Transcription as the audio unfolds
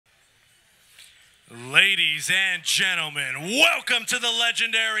Ladies and gentlemen, welcome to the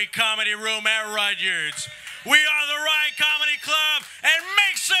legendary comedy room at Riot. We are the Riot Comedy Club, and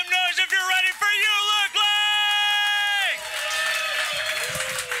make some noise if you're ready for You Look Like!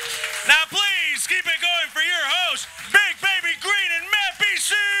 Now please keep it going for your hosts, BigBaby Green and Matt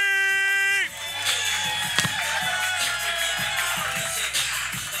BC!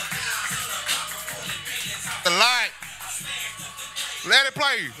 The light. Let it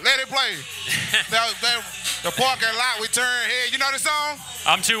play. Let it play. The parking lot, we turn head. You know this song?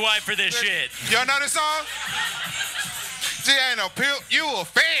 I'm too white for this shit. You don't know this song? She ain't no pimp. You a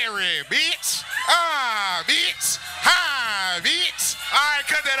fairy, bitch. Ah, bitch. Hi, bitch. All right,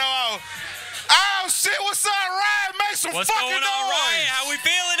 cut that off. Oh, shit. What's up, Riot? Make some What's fucking going on, noise. Riot? How we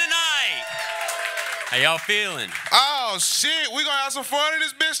feeling tonight? How y'all feeling? Oh, shit. We gonna have some fun in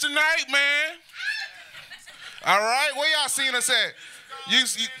this bitch tonight, man. All right. Where y'all seen us at?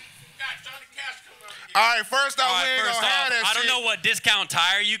 All right, first off, we ain't gonna have that shit. I don't know what discount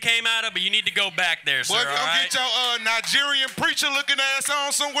tire you came out of, but you need to go back there, sir. Boy, go get your Nigerian preacher-looking ass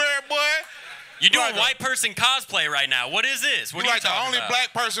on somewhere, boy. You're doing white person cosplay right now. What is this? What you are like the only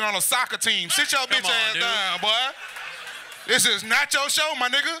black person on a soccer team. Sit your bitch ass down, boy. This is not your show, my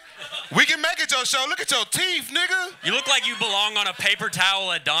nigga. We can make it your show. Look at your teeth, nigga. You look like you belong on a paper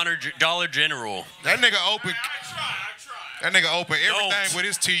towel at Dollar General. That nigga open. That nigga open everything with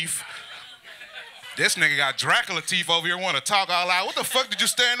his teeth. This nigga got Dracula teeth over here, want to talk all out. What the fuck did you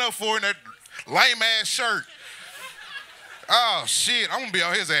stand up for in that lame-ass shirt? Oh, shit. I'm going to be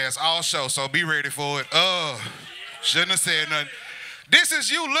on his ass all show, so be ready for it. Shouldn't have said nothing. This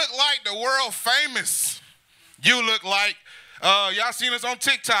is You Look Like, the world famous. You Look Like. Y'all seen us on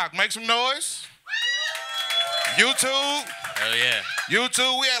TikTok. Make some noise. YouTube. Hell yeah.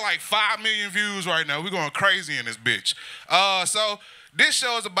 YouTube, we had like 5 million views right now. We going crazy in this bitch. So this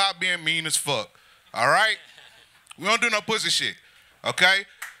show is about being mean as fuck. All right? We don't do no pussy shit. Okay?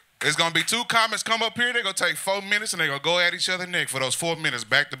 There's going to be 2 comments come up here. They're going to take 4 minutes, and they're going to go at each other neck for those 4 minutes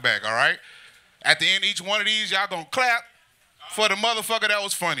back to back. All right? At the end of each one of these, y'all going to clap for the motherfucker that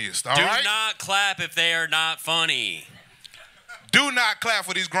was funniest. All right? Do not clap if they are not funny. Do not clap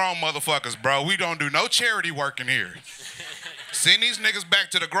for these grown motherfuckers, bro. We don't do no charity work in here. Send these niggas back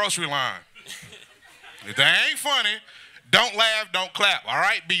to the grocery line. If they ain't funny, don't laugh, don't clap, all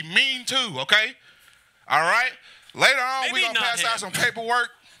right? Be mean too, okay? All right? Later on, we're going to pass out some paperwork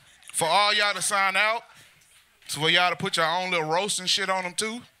for all y'all to sign out. So for y'all to put your own little roast and shit on them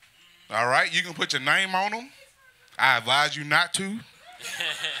too. All right? You can put your name on them. I advise you not to.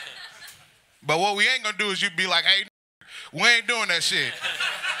 But what we ain't going to do is you be like, hey, we ain't doing that shit.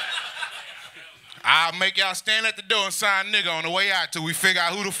 I'll make y'all stand at the door and sign nigga on the way out till we figure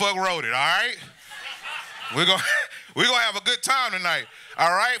out who the fuck wrote it, all right? We're gonna have a good time tonight,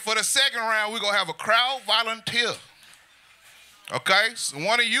 all right? For the second round, we're gonna have a crowd volunteer, okay? So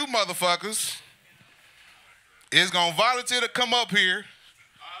one of you motherfuckers is gonna volunteer to come up here,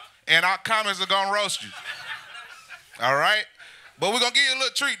 and our comments are gonna roast you, all right? But we're gonna give you a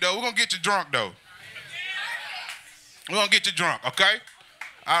little treat, though. We're gonna get you drunk, though. We're gonna get you drunk, okay?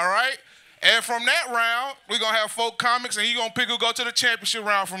 All right? And from that round, we're going to have 4 comics, and you're going to pick who go to the championship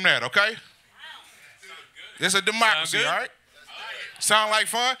round from that, okay? It's a democracy, all right? Sound like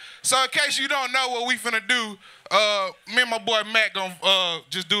fun? So in case you don't know what we finna do, me and my boy Matt going to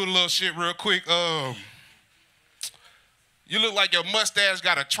just do a little shit real quick. You look like your mustache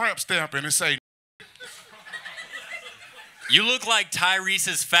got a tramp stamp and it say You look like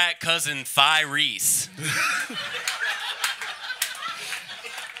Tyrese's fat cousin, Tyrese.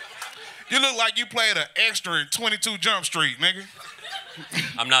 You look like you played an extra in 22 Jump Street, nigga.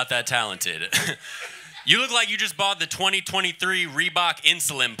 I'm not that talented. You look like you just bought the 2023 Reebok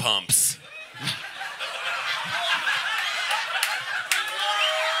insulin pumps.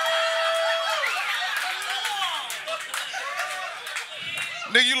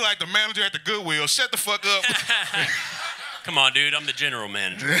 Nigga, you look like the manager at the Goodwill. Shut the fuck up. Come on, dude. I'm the general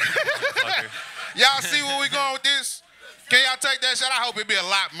manager. Y'all see where we going with this? Can y'all take that shot? I hope it be a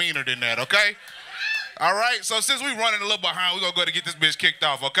lot meaner than that, okay? All right, so since we running a little behind, we're going to go to get this bitch kicked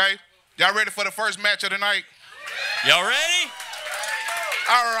off, okay? Y'all ready for the first match of the night? Y'all ready?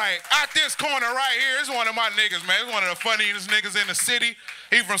 All right, out this corner right here, it's one of my niggas, man. It's one of the funniest niggas in the city.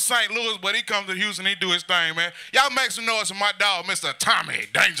 He from St. Louis, but he comes to Houston, he do his thing, man. Y'all make some noise for my dog, Mr. Tommy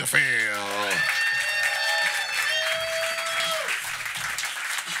Dangerfield.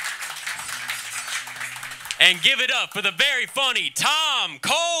 And give it up for the very funny Tom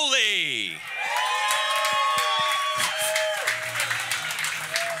Coley.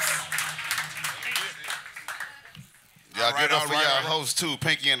 Y'all give it up for y'all host too,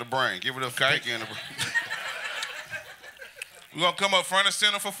 Pinky in the Brain. Give it up for Pinky in the Brain. We're going to come up front and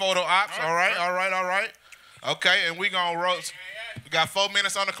center for photo ops. All right. Okay, and we going to roast. We got 4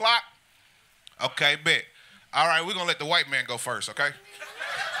 minutes on the clock? Okay, bet. All right, we're going to let the white man go first, okay?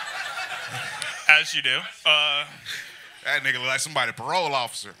 As you do. That nigga look like somebody parole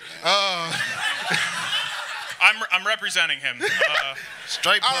officer. I'm representing him.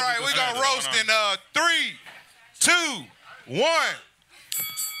 Straight. All right, we're going to roast in 3, 2, 1.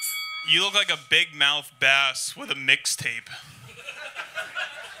 You look like a big mouth bass with a mixtape.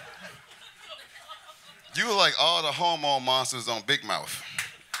 You look like all the hormone monsters on Big Mouth.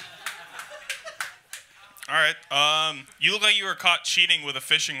 All right. You look like you were caught cheating with a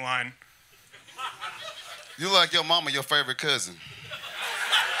fishing line. You look like your mama, your favorite cousin.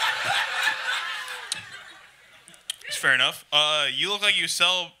 It's fair enough. You look like you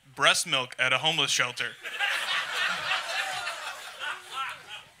sell breast milk at a homeless shelter.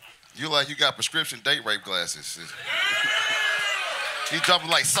 You like you got prescription date rape glasses. You dropping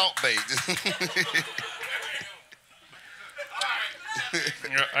like Salt Bae.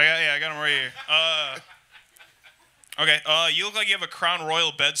 I got him right here. Okay, you look like you have a Crown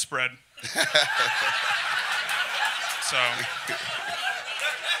Royal bedspread. So.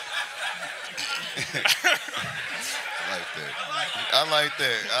 I like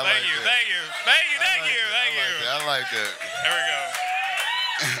that. Thank you. I like that. There we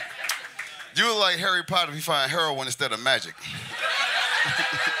go. You look like Harry Potter if you find heroin instead of magic.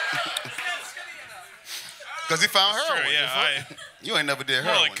 Because he found That's heroin. true, yeah, you ain't never did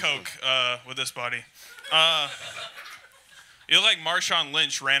more heroin. like Coke with this body. You look like Marshawn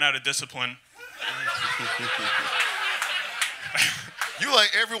Lynch ran out of discipline. You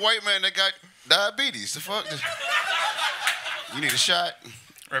like every white man that got diabetes. The fuck? You need a shot?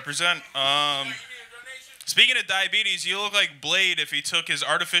 Represent. Speaking of diabetes, you look like Blade if he took his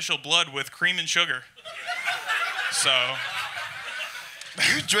artificial blood with cream and sugar. So.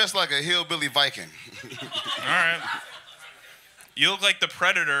 You dress like a hillbilly Viking. All right. You look like the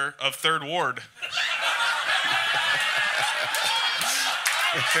Predator of Third Ward.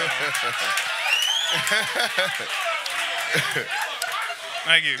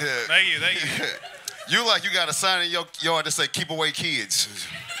 Thank you. Yeah. Thank you. You like you got a sign in your yard that say "Keep away kids."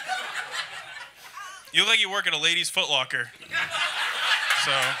 You look like you work at a ladies' Foot Locker.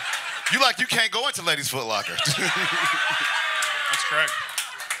 So. You like you can't go into ladies' Foot Locker. That's correct.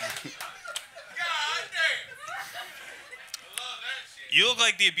 You look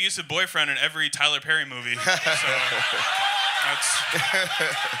like the abusive boyfriend in every Tyler Perry movie. So that's.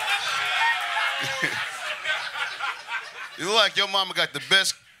 You look like your mama got the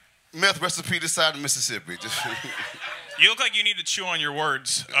best meth recipe this side of Mississippi. You look like you need to chew on your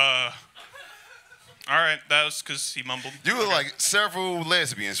words. All right, that was because he mumbled. You look like several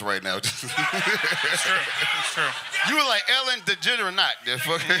lesbians right now. It's true. It's true. You look like Ellen DeGeneres not.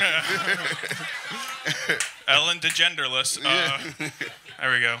 Ellen DeGenderless.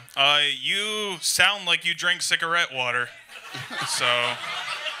 There we go. You sound like you drink cigarette water. So,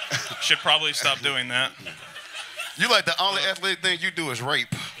 should probably stop doing that. You like the only athletic thing you do is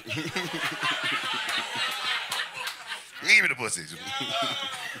rape. Give me the pussy.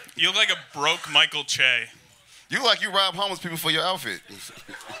 You look like a broke Michael Che. You like you rob homeless people for your outfit.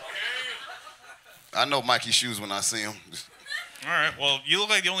 I know Mikey's shoes when I see him. All right. Well, you look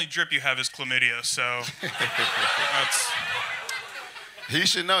like the only drip you have is chlamydia. So that's. He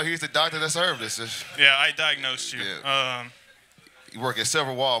should know. He's the doctor that served us. Yeah, I diagnosed you. Yeah. You work at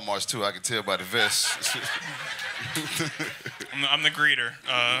several Walmarts too. I can tell by the vest. I'm the greeter.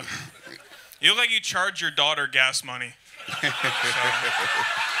 You look like you charge your daughter gas money.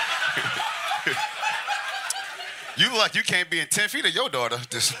 You look like you can't be in 10 feet of your daughter.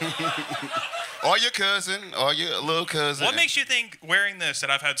 Or your cousin, or your little cousin. What makes you think wearing this that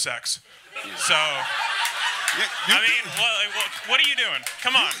I've had sex? So, I mean, what are you doing?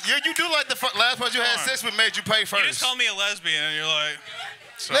 Come on. You do like the last person you had sex with made you pay first. You just called me a lesbian, and you're like...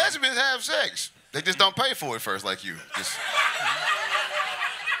 So. Lesbians have sex. They just don't pay for it first like you.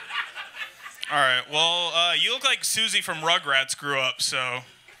 All right, well, you look like Susie from Rugrats grew up, so...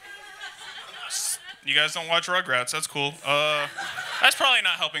 You guys don't watch Rugrats, that's cool. That's probably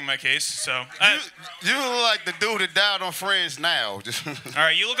not helping my case, so... You look like the dude that died on Friends now. All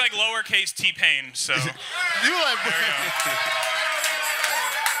right, you look like lowercase T-Pain, so... You like... There you go.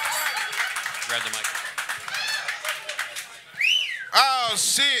 Grab the mic. Oh,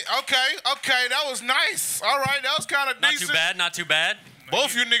 shit. Okay, that was nice. All right, that was kind of decent. Not too bad.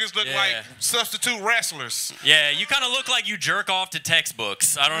 Both you niggas look like substitute wrestlers. Yeah, you kind of look like you jerk off to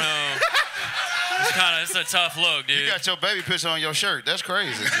textbooks. I don't know. It's a tough look, dude. You got your baby picture on your shirt. That's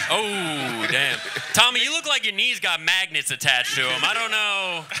crazy. Oh, damn. Tommy, you look like your knees got magnets attached to them. I don't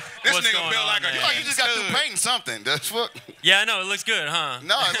know This what's nigga going built on like a there. You like you just got through painting something. That's what. Yeah, I know. It looks good, huh?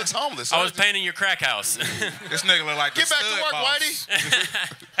 No, it looks homeless. I was painting your crack house. This nigga look like Get the back to stud work, boss.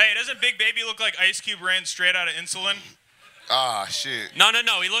 Whitey. Hey, doesn't Big Baby look like Ice Cube ran straight out of insulin? Ah, shit. No.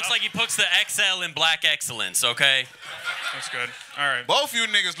 He looks like he puts the XL in black excellence, okay? That's good. All right. Both you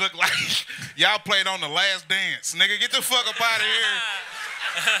niggas look like y'all played on The Last Dance. Nigga, get the fuck up out of here.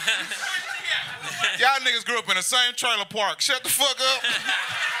 Y'all niggas grew up in the same trailer park. Shut the fuck up.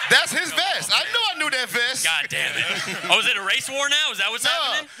 That's his vest. I knew that vest. God damn it. Oh, is it a race war now? Is that what's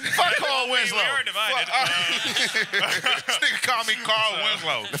happening? Fuck Carl We Winslow. are divided. This nigga call me Carl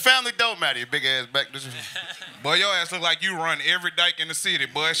Winslow. The family don't matter, you big ass back. Boy, your ass look like you run every dyke in the city,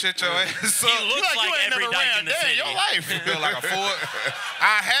 boy. Shut your ass up. He looks like you ain't every never dyke ran in the a day city. in your life. You feel like a Ford?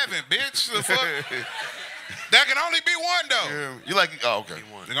 I haven't, bitch. The fuck? There can only be one, though. Yeah, you like? Oh, okay.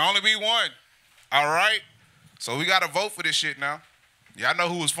 There can only be one. All right? So we got to vote for this shit now. Y'all know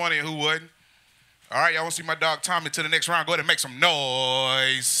who was funny and who wasn't. All right, y'all want to see my dog Tommy to the next round? Go ahead and make some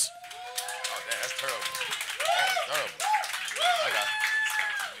noise. Oh, that's terrible.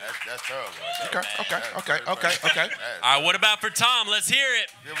 That's terrible. That's terrible. Okay. All right, what about for Tom? Let's hear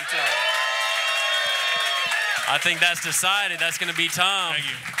it. Give him time. I think that's decided. That's going to be Tom. Thank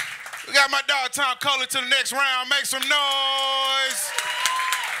you. We got my dog Tom Coley to the next round. Make some noise.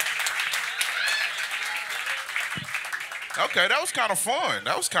 Okay, that was kind of fun.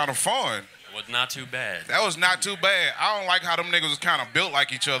 Was not too bad. That was not too bad. I don't like how them niggas was kind of built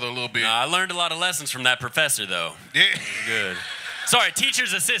like each other a little bit. I learned a lot of lessons from that professor, though. Yeah. Good. Sorry,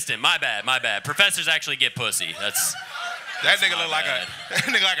 teacher's assistant. My bad. Professors actually get pussy. That nigga my look like bad. that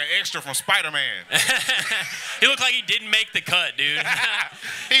nigga like an extra from Spider-Man. He looked like he didn't make the cut, dude.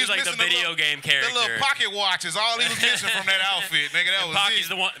 He was like the missing video game character. The little pocket watch is all he was missing from that outfit, nigga. That was Pocky's it.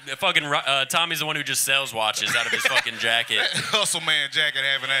 the one. Tommy's the one who just sells watches out of his fucking jacket. Hustle man jacket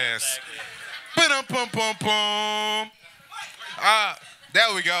having ass. Pum.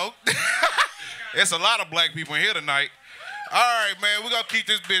 There we go. It's a lot of black people in here tonight. All right, man, we're gonna keep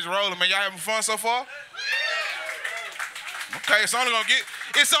this bitch rolling, man. Y'all having fun so far? Okay, it's only gonna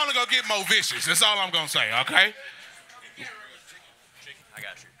get more vicious. That's all I'm gonna say, okay? I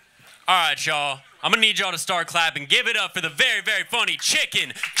got you. All right, y'all. I'm gonna need y'all to start clapping. Give it up for the very, very funny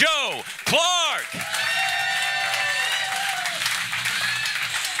Chicken Joe Clark.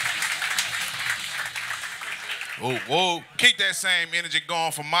 Whoa. Keep that same energy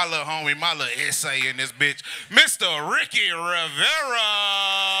going for my little homie, my little essay in this bitch, Mr. Ricky Rivera.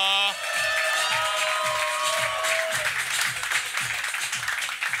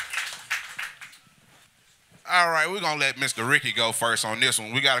 All right, we're going to let Mr. Ricky go first on this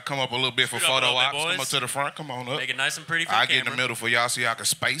one. We got to come up a little bit for Scoot up a photo little bit, ops. Come boys. up to the front. Come on up. Make it nice and pretty for I'll the get in the camera. middle for y'all so y'all can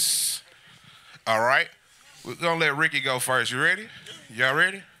space. All right. We're going to let Ricky go first. You ready? Y'all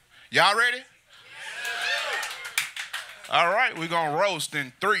ready? Y'all ready? All right. We're going to roast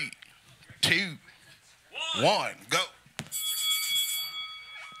in 3, 2, 1. Go.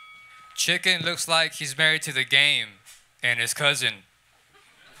 Chicken looks like he's married to the game and his cousin.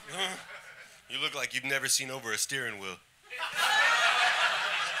 You look like you've never seen over a steering wheel.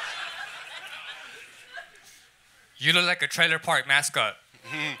 You look like a trailer park mascot.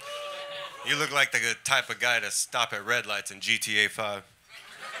 You look like the type of guy to stop at red lights in GTA 5.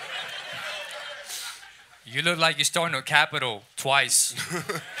 You look like you're starting a Capitol twice.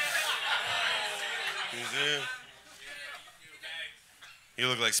 You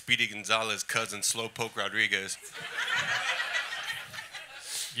look like Speedy Gonzalez's cousin, Slowpoke Rodriguez.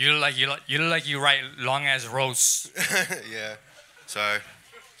 You look like you write long ass roasts. Yeah, sorry.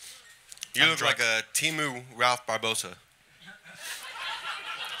 You look like a Timu Ralph Barbosa.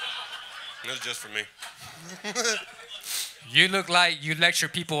 That's just for me. You look like you lecture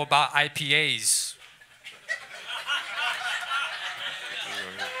people about IPAs.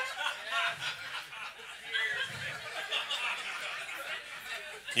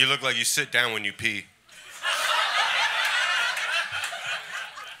 You look like you sit down when you pee.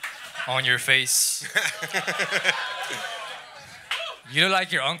 On your face. You look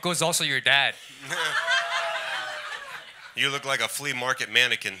like your uncle's also your dad. You look like a flea market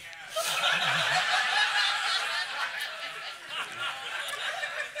mannequin.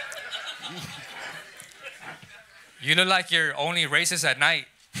 You look like you're only racist at night.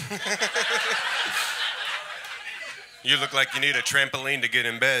 You look like you need a trampoline to get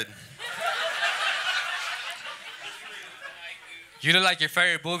in bed. You look like your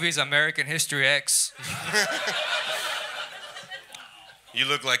favorite movie is American History X. You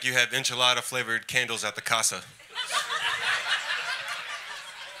look like you have enchilada-flavored candles at the casa.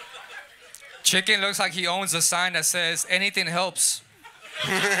 Chicken looks like he owns a sign that says, anything helps.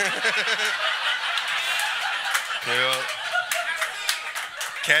 Yeah.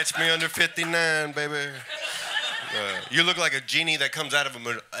 Catch me under 59, baby. You look like a genie that comes out of a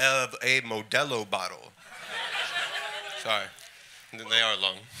Modelo bottle. Sorry. They are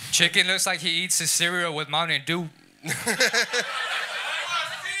long. Chicken looks like he eats his cereal with Mountain Dew.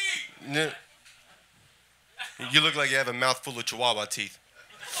 You look like you have a mouthful of chihuahua teeth.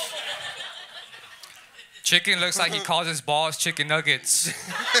 Chicken looks like he calls his balls chicken nuggets.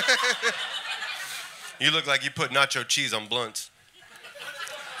 You look like you put nacho cheese on blunts.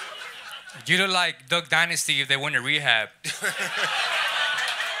 You look like Duck Dynasty if they went to rehab.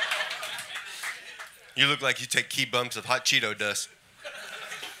 You look like you take key bumps of hot Cheeto dust.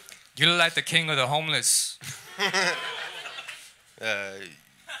 You look like the king of the homeless. I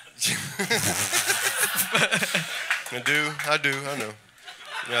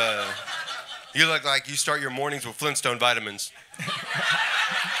know. You look like you start your mornings with Flintstone vitamins.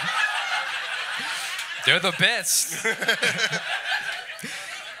 They're the best.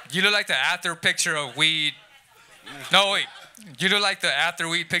 You look like the after picture of weed. No, wait. You look like the after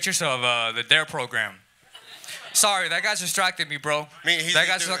weed pictures of the DARE program. Sorry, that guy's distracted me, bro. That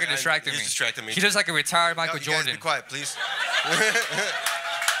guy's fucking distracted me. He's distracted me. He looks like a retired Michael Jordan. Guys, be quiet, please.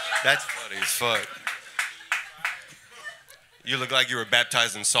 That's funny as fuck. You look like you were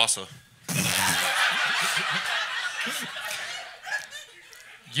baptized in salsa.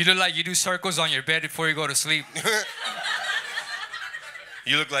 You look like you do circles on your bed before you go to sleep.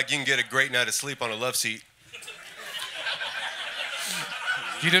 You look like you can get a great night of sleep on a love seat.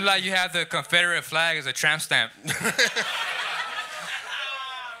 You look like you have the Confederate flag as a tramp stamp.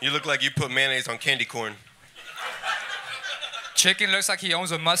 You look like you put mayonnaise on candy corn. Chicken looks like he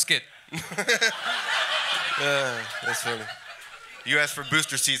owns a musket. That's funny. You ask for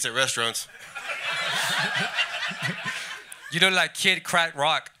booster seats at restaurants. You look like Kid Crack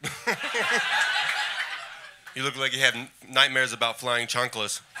Rock. You look like you have nightmares about flying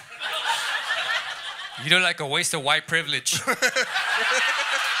chanclas. You look like a waste of white privilege.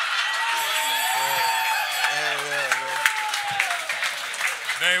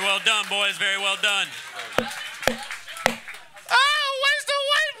 Very well done, boys. Very well done.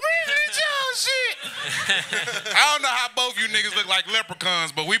 I don't know how both you niggas look like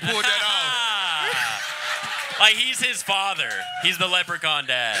leprechauns, but we pulled that off. Like he's his father. He's the leprechaun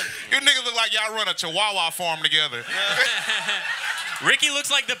dad. You niggas look like y'all run a Chihuahua farm together. Ricky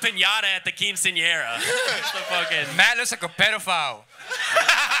looks like the piñata at the quinceañera. Matt looks like a pedophile.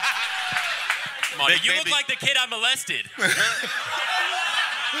 Come on, you look like the kid I molested.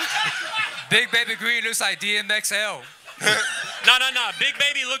 Big Baby Green looks like DMXL. No. Big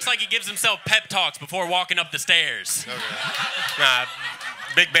Baby looks like he gives himself pep talks before walking up the stairs. Okay. Nah,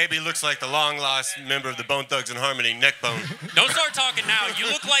 Big Baby looks like the long-lost member of the Bone Thugs and Harmony, Neckbone. Don't start talking now. You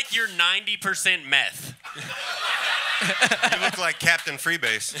look like you're 90% meth. You look like Captain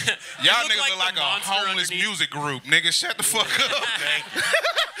Freebase. Y'all niggas look like a homeless music group. Nigga, shut the fuck up.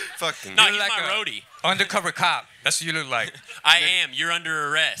 Fucking. No, he's like my roadie. Undercover cop. That's what you look like. I am. You're under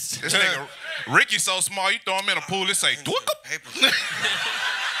arrest. This nigga, Ricky's so small, you throw him in a pool, it say, "Dwooka."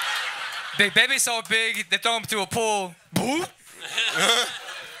 Big Baby's so big, they throw him to a pool. Boop.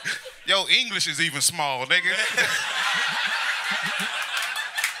 Yo, English is even small, nigga.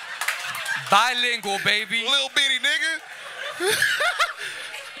 Bilingual, baby. Little bitty nigga.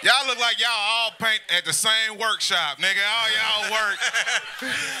 Y'all look like y'all all paint at the same workshop, nigga. All y'all work.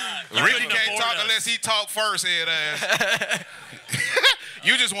 Ricky can't talk unless he talk first, head ass.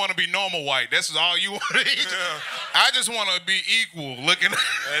 You just want to be normal white. That's all you want to eat. I just want to be equal looking.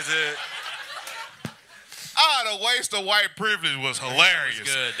 That's it. Oh, the waste of white privilege was hilarious. That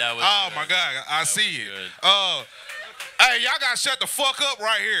was good. That was oh, good. my God. I see it. Good. Hey, y'all got to shut the fuck up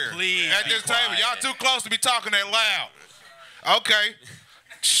right here. Please At this table. Y'all too close to be talking that loud. Okay.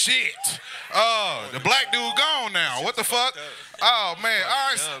 Shit. Oh, the black dude gone now. What the fuck? Oh, man. All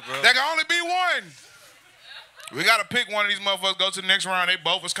right. There can only be one. We got to pick one of these motherfuckers, go to the next round. They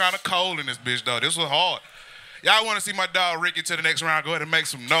both was kind of cold in this bitch, though. This was hard. Y'all want to see my dog Ricky to the next round? Go ahead and make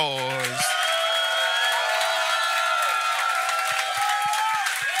some noise.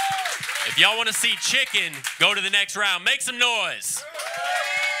 If y'all want to see Chicken go to the next round, make some noise.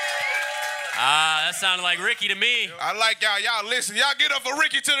 Ah, that sounded like Ricky to me. I like y'all. Y'all listen. Y'all get up for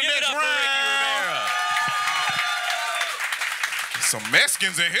Ricky to the next round. For Ricky Rivera. Some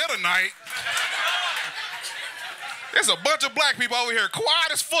Mexicans in here tonight. There's a bunch of black people over here,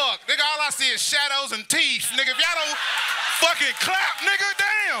 quiet as fuck. Nigga, all I see is shadows and teeth. Nigga, if y'all don't Fucking clap, nigga,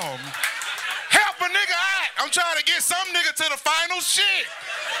 damn. Help a nigga out. I'm trying to get some nigga to the final shit.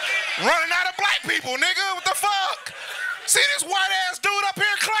 Running out of black people, nigga. What the fuck? See this white ass dude up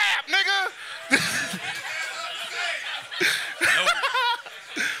here clap, nigga.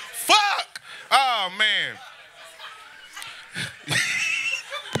 Fuck. Oh, man.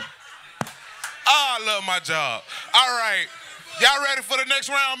 Oh, I love my job. All right. Y'all ready for the next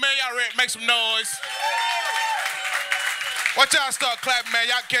round, man? Y'all ready? Make some noise. Watch y'all start clapping, man.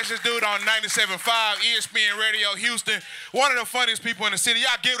 Y'all catch this dude on 97.5 ESPN Radio Houston. One of the funniest people in the city.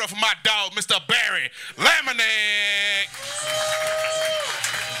 Y'all give it up for my dog, Mr. Barry Laminack.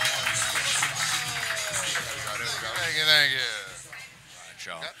 Thank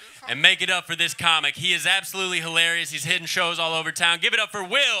you. And make it up for this comic. He is absolutely hilarious. He's hitting shows all over town. Give it up for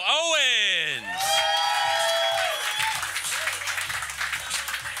Will Owens.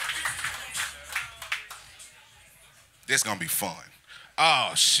 This gonna be fun.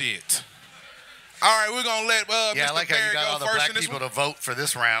 Oh, shit. All right, we're gonna let yeah, Mr. I like how Barry you got go all the first black in this people one. to vote for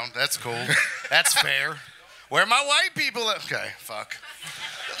this round. That's cool. That's fair. Where are my white people at? Okay, fuck.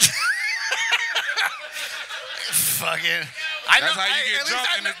 Fucking. That's how you get drunk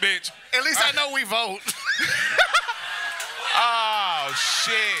in this bitch. At least I know we vote. Oh,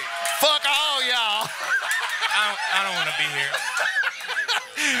 shit. Fuck all y'all. I don't want to be here.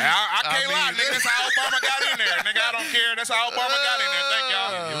 I can't lie, nigga. That's how Obama got in there. Nigga, I don't care. That's how Obama got in there. Thank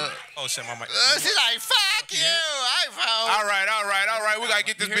y'all. Oh, shit, my mic. She's like, fuck you. I vote. All right. We got to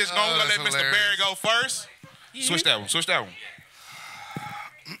get this bitch going. We're going to let Mr. Barry go first. Switch that one.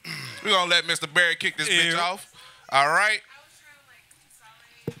 We're going to let Mr. Barry kick this bitch off. All right.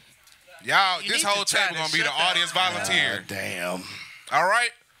 Y'all, this whole table going to be the audience volunteer. Damn. All right.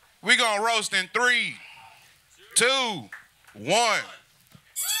 We're going to roast in 3, 2, 1.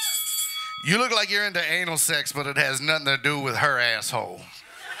 You look like you're into anal sex, but it has nothing to do with her asshole.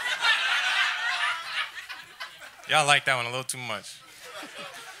 Y'all like that one a little too much.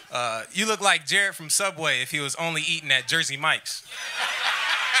 You look like Jared from Subway if he was only eating at Jersey Mike's.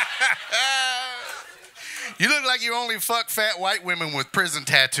 You look like you only fuck fat white women with prison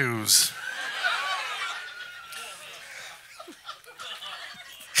tattoos.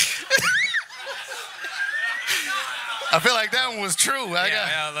 I feel like that one was true.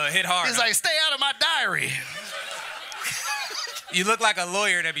 Yeah, hit hard. He's like, stay out of my diary. You look like a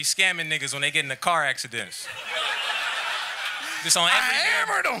lawyer that be scamming niggas when they get in car accidents. Just on I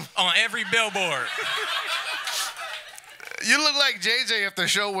hammered them. on every billboard. You look like JJ if the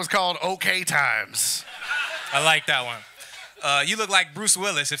show was called OK Times. I like that one. You look like Bruce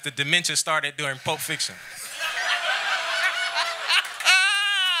Willis if the dementia started during Pulp Fiction.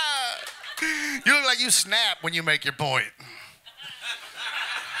 You look like you snap when you make your point.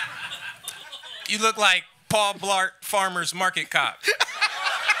 You look like Paul Blart, Farmer's Market Cop.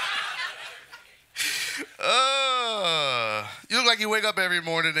 You look like you wake up every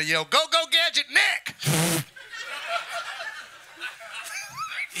morning and yell, go, go, gadget, Nick!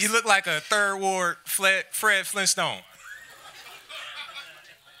 You look like a Third Ward Fred Flintstone.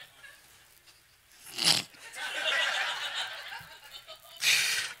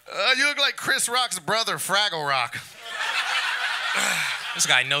 You look like Chris Rock's brother, Fraggle Rock. This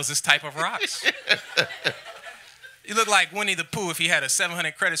guy knows this type of rocks. You look like Winnie the Pooh if he had a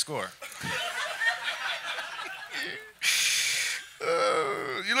 700 credit score.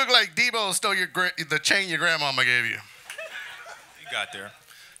 You look like Debo stole the chain your grandmama gave you. You got there.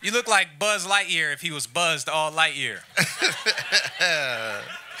 You look like Buzz Lightyear if he was buzzed all Lightyear.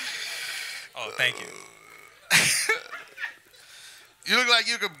 Oh, thank you. You look like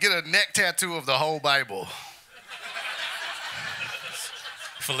you could get a neck tattoo of the whole Bible.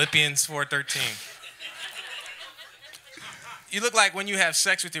 Philippians 4:13. You look like when you have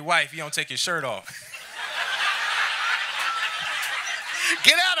sex with your wife, you don't take your shirt off.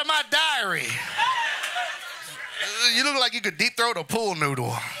 Get out of my diary. You look like you could deep throat a pool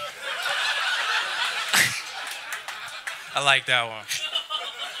noodle. I like that one.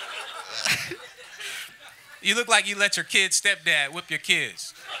 You look like you let your kid's stepdad whip your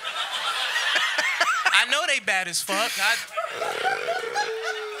kids. I know they bad as fuck.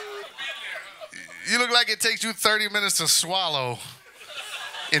 You look like it takes you 30 minutes to swallow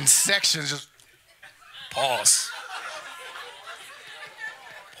in sections. Just pause.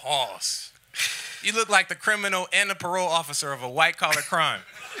 You look like the criminal and the parole officer of a white-collar crime.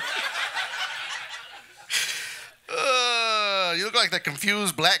 You look like the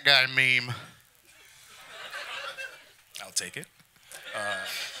confused black guy meme. I'll take it.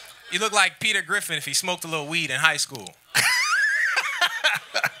 You look like Peter Griffin if he smoked a little weed in high school.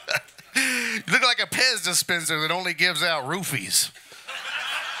 You look like like a Pez dispenser that only gives out roofies.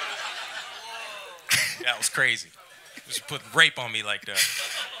 That was crazy. Just put rape on me like that.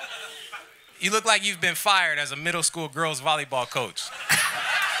 You look like you've been fired as a middle school girls volleyball coach.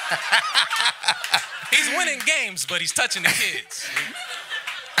 He's winning games, but he's touching the kids.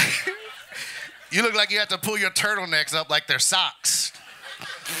 You look like you have to pull your turtlenecks up like they're socks.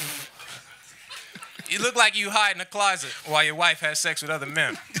 You look like you hide in a closet while your wife has sex with other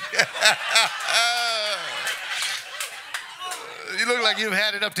men. You look like you've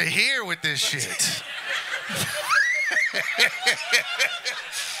had it up to here with this shit.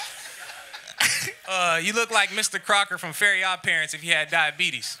 You look like Mr. Crocker from Fairy Odd Parents if you had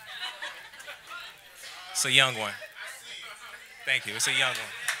diabetes. It's a young one. Thank you. It's a young one.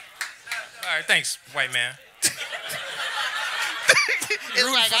 All right, thanks, white man.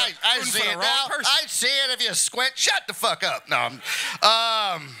 It's like, I see it now. I see it if you squint. Shut the fuck up. No.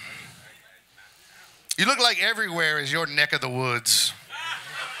 You look like everywhere is your neck of the woods.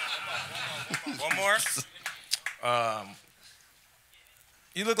 One more.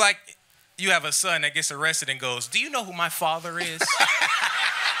 You look like you have a son that gets arrested and goes, "Do you know who my father is?"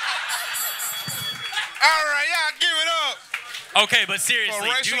 All right, y'all give it up. Okay, but seriously, For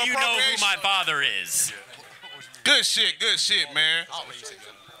do racial you know who appropriation. my father is? Good shit, man.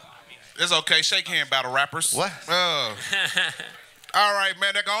 It's okay. Shake hand, battle rappers. What? All right,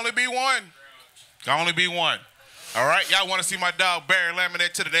 man. There can only be one. Can only be one. All right, y'all want to see my dog Barry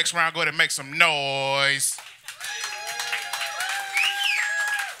Laminate to the next round? Go ahead and make some noise.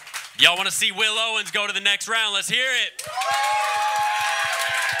 Y'all want to see Will Owens go to the next round? Let's hear it.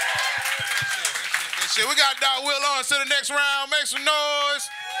 Good shit. We got dog Will Owens to the next round. Make some noise.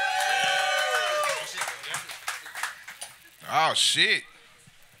 Oh, shit.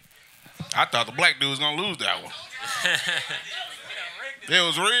 I thought the black dude was going to lose that one. It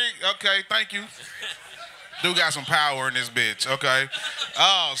was rigged? Okay, thank you. Dude got some power in this bitch, okay?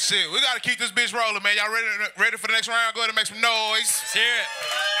 Oh, shit. We got to keep this bitch rolling, man. Y'all ready for the next round? Go ahead and make some noise. Let's hear it.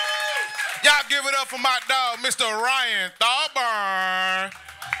 Y'all give it up for my dog, Mr. Ryan Thorburn.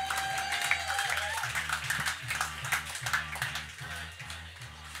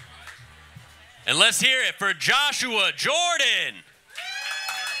 And let's hear it for Joshua Jordan.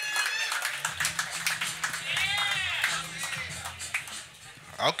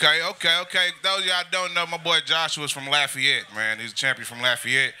 Okay. Those of y'all don't know, my boy Joshua's from Lafayette, man. He's a champion from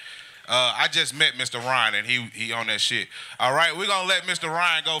Lafayette. I just met Mr. Ryan, and he on that shit. All right, we're going to let Mr.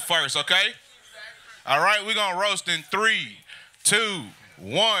 Ryan go first, okay? All right, we're going to roast in 3, 2,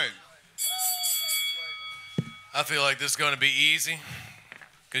 1. I feel like this is going to be easy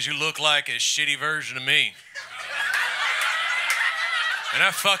because you look like a shitty version of me. And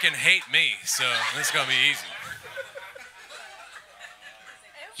I fucking hate me, so this is going to be easy.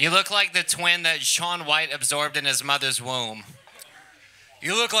 You look like the twin that Shaun White absorbed in his mother's womb.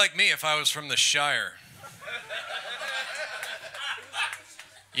 You look like me if I was from the Shire.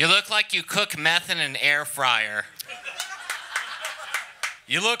 You look like you cook meth in an air fryer.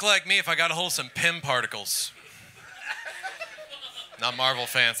 You look like me if I got a hold of some Pym particles. Not Marvel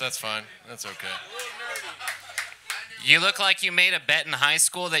fans, that's fine. That's okay. You look like you made a bet in high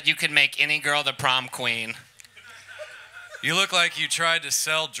school that you could make any girl the prom queen. You look like you tried to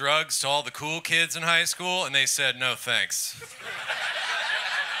sell drugs to all the cool kids in high school and they said no thanks.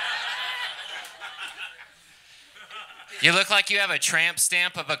 You look like you have a tramp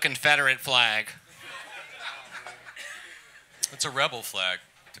stamp of a Confederate flag. It's a rebel flag,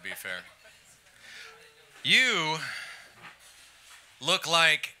 to be fair. You look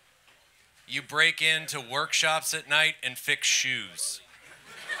like you break into workshops at night and fix shoes.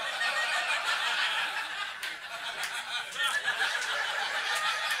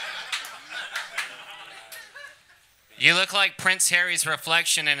 You look like Prince Harry's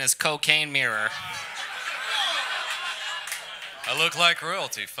reflection in his cocaine mirror. I look like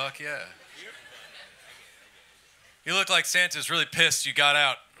royalty, fuck yeah. You look like Santa's really pissed you got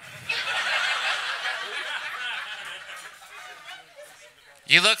out.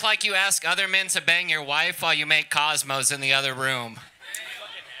 You look like you ask other men to bang your wife while you make Cosmos in the other room.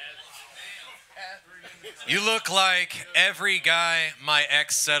 You look like every guy my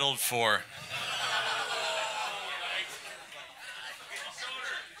ex settled for.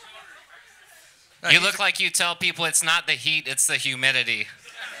 You look like you tell people it's not the heat, it's the humidity.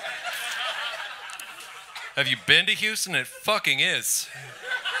 Have you been to Houston? It fucking is.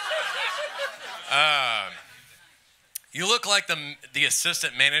 You look like the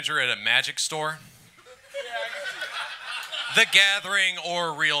assistant manager at a magic store. The Gathering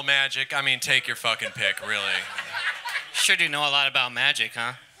or Real Magic. I mean, take your fucking pick, really. Sure do know a lot about magic,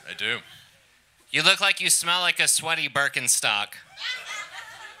 huh? I do. You look like you smell like a sweaty Birkenstock.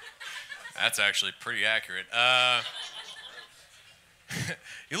 That's actually pretty accurate.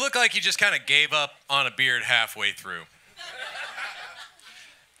 You look like you just kind of gave up on a beard halfway through.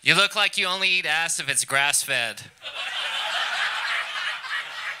 You look like you only eat ass if it's grass-fed.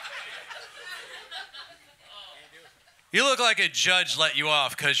 You look like a judge let you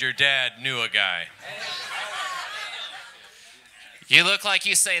off because your dad knew a guy. You look like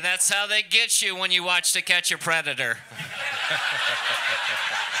you say that's how they get you when you watch To Catch a Predator.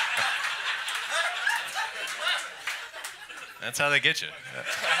 That's how they get you.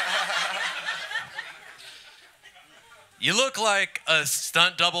 You look like a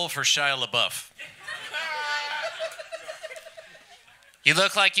stunt double for Shia LaBeouf. You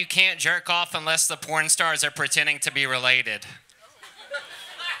look like you can't jerk off unless the porn stars are pretending to be related.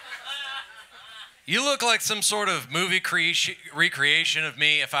 You look like some sort of movie recreation of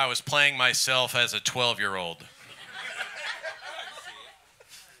me if I was playing myself as a 12-year-old.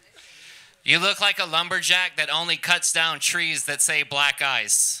 You look like a lumberjack that only cuts down trees that say black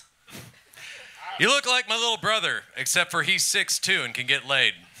ice. You look like my little brother, except for he's 6'2" and can get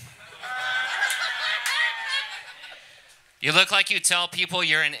laid. You look like you tell people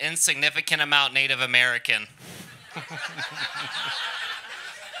you're an insignificant amount Native American.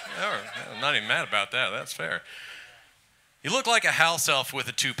 I'm not even mad about that. That's fair. You look like a house elf with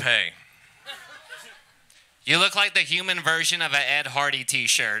a toupee. You look like the human version of an Ed Hardy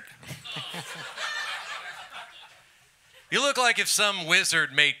t-shirt. You look like if some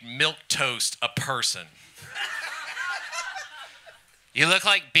wizard made milk toast a person. You look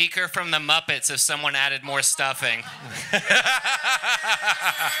like Beaker from the Muppets if someone added more stuffing. I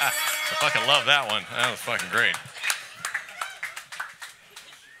fucking love that one. That was fucking great.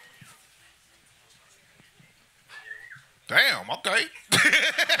 Damn, okay.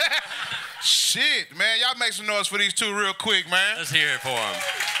 Shit, man. Y'all make some noise for these two real quick, man. Let's hear it for them.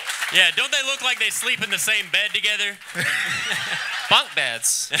 Yeah, don't they look like they sleep in the same bed together? Bunk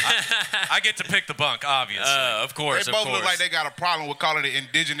beds. I get to pick the bunk, obviously. Of course, They both look like they got a problem with calling it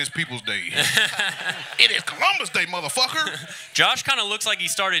Indigenous Peoples Day. It is Columbus Day, motherfucker. Josh kind of looks like he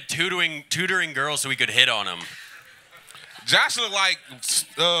started tutoring girls so he could hit on them. Josh looked like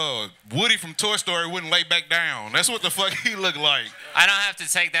Woody from Toy Story wouldn't lay back down. That's what the fuck he looked like. I don't have to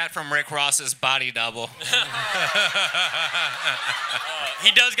take that from Rick Ross's body double. He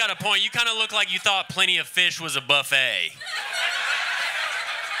does got a point. You kind of look like you thought Plenty of Fish was a buffet.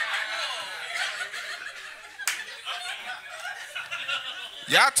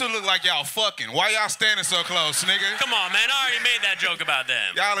 Y'all two look like y'all fucking. Why y'all standing so close, nigga? Come on, man. I already made that joke about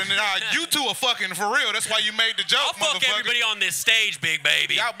them. Y'all you two are fucking for real. That's why you made the joke, I'll fuck everybody on this stage, big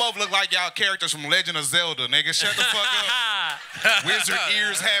baby. Y'all both look like y'all characters from Legend of Zelda, nigga. Shut the fuck up. Wizard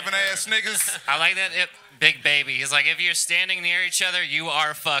ears having ass niggas. I like that. Big baby. He's like, if you're standing near each other, you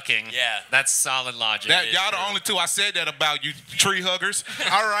are fucking. Yeah. That's solid logic. Y'all the only two I said that about, you tree huggers.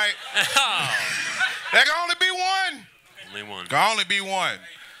 All right. Oh. There can only be one. Only one. Can only be one.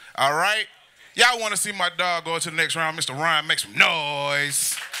 All right. Y'all want to see my dog go to the next round? Mr. Ryan, make some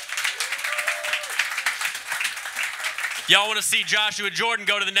noise. Y'all want to see Joshua Jordan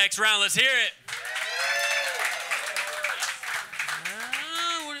go to the next round? Let's hear it.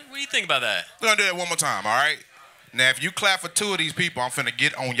 What do you think about that? We're going to do that one more time, all right? Now, if you clap for two of these people, I'm finna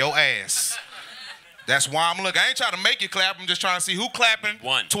get on your ass. That's why I'm looking. I ain't trying to make you clap. I'm just trying to see who clapping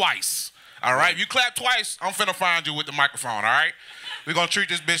twice. All right? If you clap twice, I'm finna find you with the microphone, all right? We're going to treat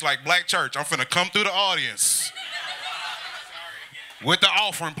this bitch like black church. I'm finna come through the audience with the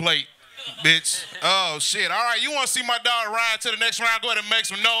offering plate, bitch. Oh, shit. All right, you want to see my dog Ryan to the next round? Go ahead and make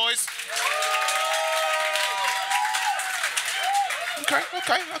some noise. Okay.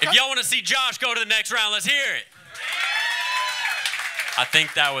 If y'all want to see Josh go to the next round, let's hear it. I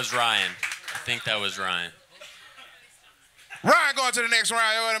think that was Ryan. Ryan going to the next round.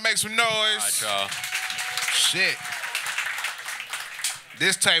 Go ahead and make some noise. All right, y'all. Shit.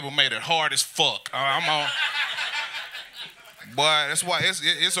 This table made it hard as fuck. I'm on. Boy, that's why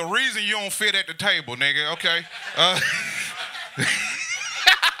it's a reason you don't fit at the table, nigga. Okay.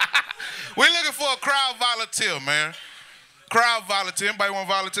 We're looking for a crowd volunteer, man. Crowd volunteer. Anybody want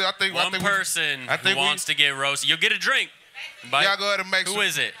to volunteer? One person who wants to get roasted. You'll get a drink. Y'all go ahead and make some. Who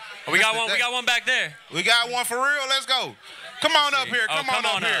is it? Oh, we got one back there. We got one for real. Let's go. Come on up here. Come on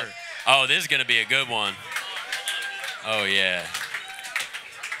up here. Oh, this is gonna be a good one. Oh yeah.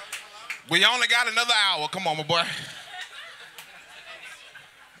 We only got another hour. Come on, my boy.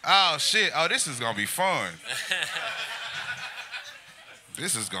 Oh, shit. Oh, this is going to be fun.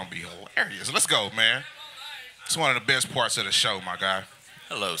 This is going to be hilarious. Let's go, man. It's one of the best parts of the show, my guy.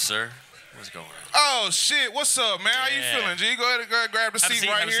 Hello, sir. What's going on? Oh, shit. What's up, man? How you feeling, G? Go ahead and grab the seat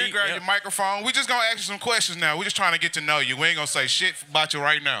right here. Grab your microphone. We just going to ask you some questions now. We just trying to get to know you. We ain't going to say shit about you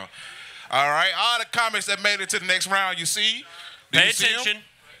right now. All right? All the comments that made it to the next round, you see? Pay attention.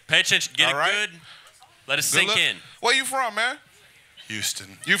 Pay attention. Get it good. Let it sink in. Where you from, man?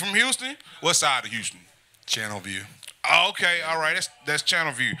 Houston. You from Houston? What side of Houston? Channel View. Oh, okay. All right. That's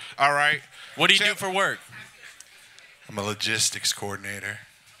Channel View. All right. What do you do for work? I'm a logistics coordinator.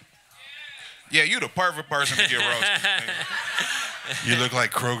 Yeah, you the perfect person to get roasted. You look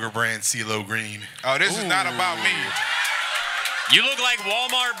like Kroger brand CeeLo Green. Oh, this is not about me. You look like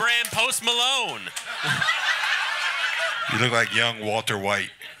Walmart brand Post Malone. You look like young Walter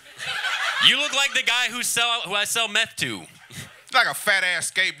White. You look like the guy who I sell meth to. Like a fat ass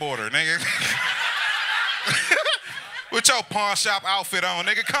skateboarder, nigga. With your pawn shop outfit on,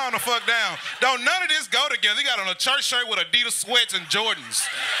 nigga, calm the fuck down. Don't none of this go together. You got on a church shirt with Adidas sweats and Jordans.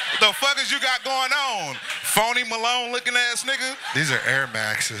 What the fuck is you got going on? Phony Malone looking ass nigga. These are Air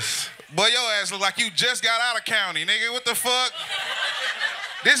Maxes. Boy, your ass look like you just got out of county, nigga. What the fuck?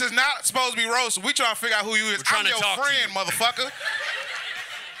 This is not supposed to be roasted. We trying to figure out who you is. I'm your friend, motherfucker.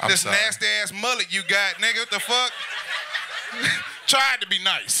 This nasty ass mullet you got, nigga. What the fuck? Tried to be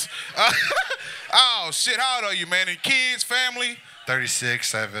nice. Oh, shit. How old are you, man? And kids, family?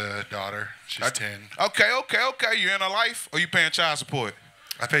 36. I have a daughter. She's 10. Okay. You in a life or you paying child support?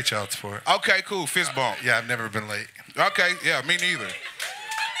 I pay child support. Okay, cool. Fist bump. Yeah, I've never been late. Okay, yeah, me neither.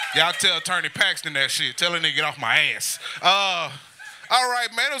 Y'all tell Attorney Paxton that shit. Tell him to get off my ass. All right,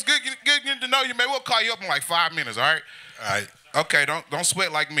 man. It was good getting to know you, man. We'll call you up in like 5 minutes, all right? All right. Okay, don't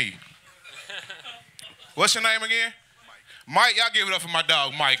sweat like me. What's your name again? Mike, y'all give it up for my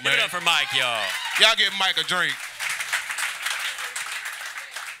dog, Mike, man. Give it up for Mike, y'all. Y'all give Mike a drink.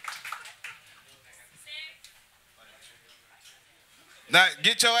 Now,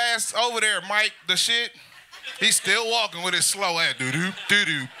 get your ass over there, Mike, the shit. He's still walking with his slow ass. Doo-doo,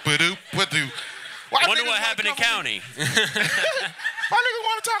 doo-doo, ba-doo, ba-doo. I wonder what happened in county. Why niggas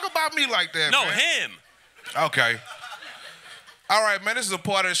want to talk about me like that, No, man? him. Okay. All right, man, this is a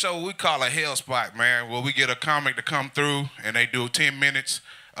part of the show we call a hell spot, man, where we get a comic to come through and they do 10 minutes.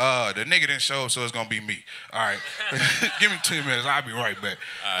 The nigga didn't show up, so it's going to be me. All right. Give me 10 minutes. I'll be right back.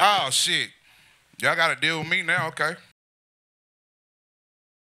 Oh, shit. Y'all got to deal with me now? Okay.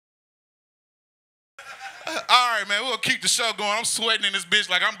 All right, man, we'll keep the show going. I'm sweating in this bitch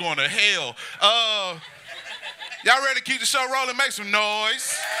like I'm going to hell. Y'all ready to keep the show rolling? Make some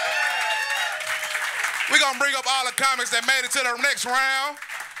noise. We're going to bring up all the comics that made it to the next round.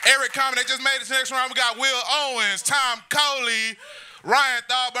 Every comic that just made it to the next round, we got Will Owens, Tom Coley, Ryan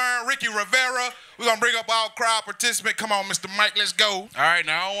Thorburn, Ricky Rivera. We're going to bring up all crowd participants. Come on, Mr. Mike, let's go. All right,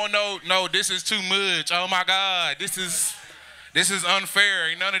 now, I don't want no, this is too much. Oh, my God, this is unfair.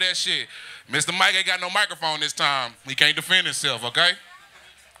 Ain't none of that shit. Mr. Mike ain't got no microphone this time. He can't defend himself, okay?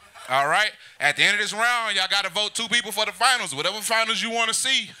 All right? At the end of this round, y'all got to vote 2 people for the finals. Whatever finals you want to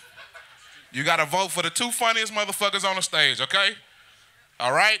see. You got to vote for the 2 funniest motherfuckers on the stage, okay?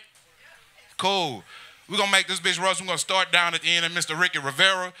 All right? Cool. We're going to make this bitch roast. We're going to start down at the end of Mr. Ricky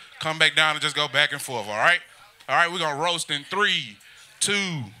Rivera, come back down and just go back and forth, all right? All right, we're going to roast in 3, 2,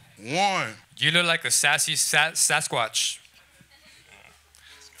 1. You look like a sassy Sasquatch.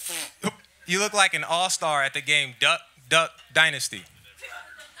 You look like an all-star at the game Duck Dynasty.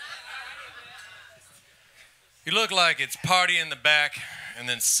 You look like it's party in the back and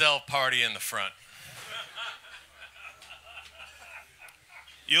then sell party in the front.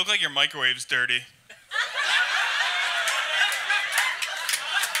 You look like your microwave's dirty.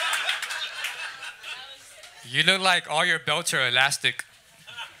 You look like all your belts are elastic.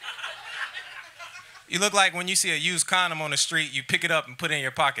 You look like when you see a used condom on the street, you pick it up and put it in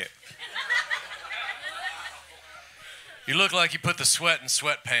your pocket. You look like you put the sweat in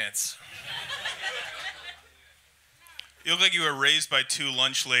sweatpants. You look like you were raised by 2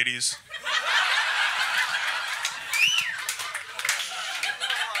 lunch ladies.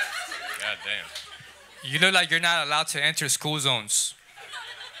 God damn. You look like you're not allowed to enter school zones.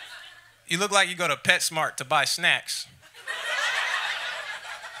 You look like you go to PetSmart to buy snacks.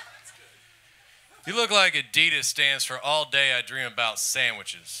 You look like Adidas stands for all day I dream about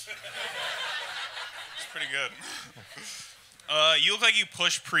sandwiches. It's pretty good. You look like you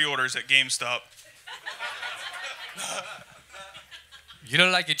push pre-orders at GameStop. You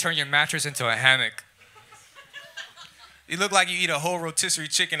look like you turn your mattress into a hammock. You look like you eat a whole rotisserie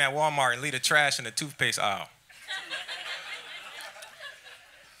chicken at Walmart and leave the trash in the toothpaste aisle.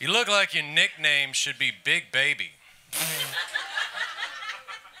 You look like your nickname should be BigBaby.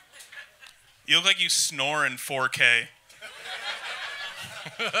 You look like you snore in 4K.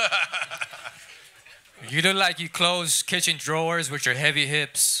 You look like you close kitchen drawers with your heavy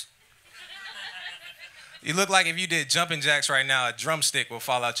hips. You look like if you did jumping jacks right now, a drumstick will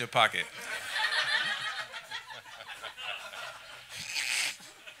fall out your pocket.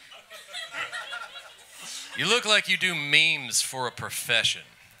 You look like you do memes for a profession.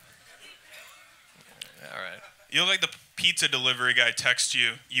 All right. You look like the pizza delivery guy texts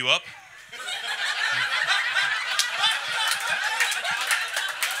you. You up?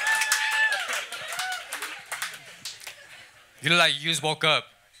 You look like you just woke up.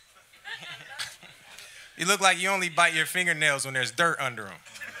 You look like you only bite your fingernails when there's dirt under them.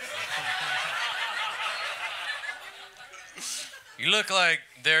 You look like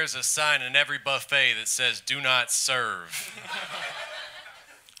there's a sign in every buffet that says, "Do not serve."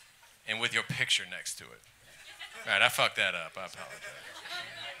 And with your picture next to it. All right, I fucked that up. I apologize.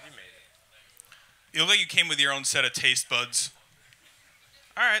 You look like you came with your own set of taste buds.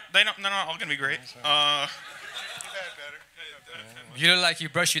 All right, they're not all gonna be great. You look like you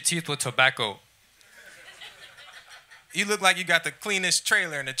brush your teeth with tobacco. You look like you got the cleanest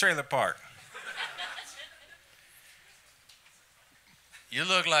trailer in the trailer park. You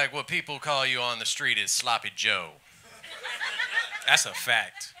look like what people call you on the street is Sloppy Joe. That's a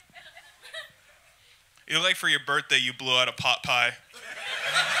fact. You look like for your birthday you blew out a pot pie.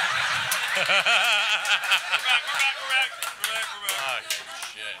 Oh,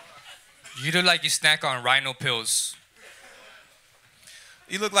 shit. You look like you snack on rhino pills.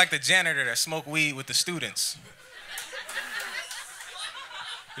 You look like the janitor that smoked weed with the students.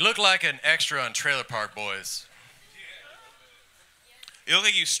 You look like an extra on Trailer Park Boys. You look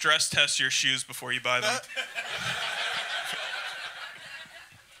like you stress test your shoes before you buy them.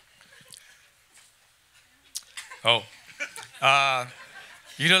 Oh.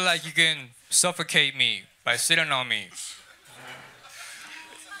 You look like you can suffocate me by sitting on me.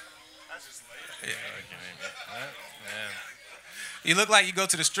 You look like you go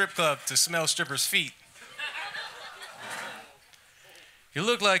to the strip club to smell strippers' feet. You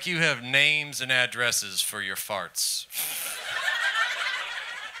look like you have names and addresses for your farts.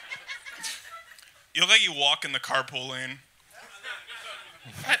 You look like you walk in the carpool lane.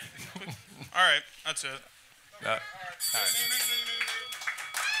 All right, that's it. All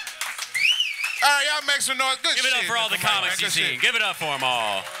right, y'all make some noise. Good Give it up shit. for all the comics you've seen. Give it up for them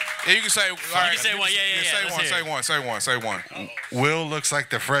all. Yeah, you can say. All right, you can say one. Yeah. Say one. Will looks like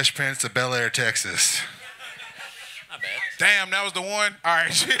the Fresh Prince of Bel Air, Texas. Not bad. Damn, that was the one. All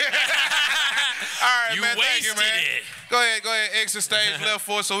right. All right, You man. Thank you, wasted man. it. Go ahead. Exit stage left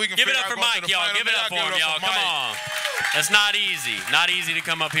for us so we can Give it figure up out for going to Mike, the y'all. final. Give it up for him, y'all. Come on. That's not easy. Not easy to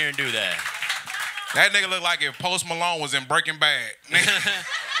come up here and do that. That nigga look like if Post Malone was in Breaking Bad.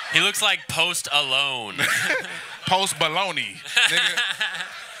 He looks like Post Alone. Post Baloney. Nigga.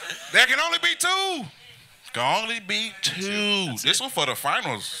 There can only be two. Can only be two. This one for the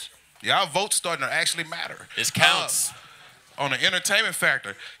finals. Y'all votes starting to actually matter. This counts. On the entertainment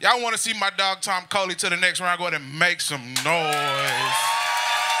factor. Y'all want to see my dog Tom Coley to the next round? Go ahead and make some noise.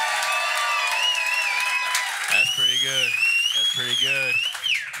 That's pretty good. That's pretty good.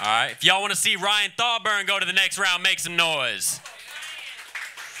 All right. If y'all want to see Ryan Thawburn go to the next round, make some noise.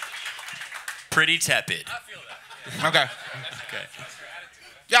 Pretty tepid. I feel that. Okay.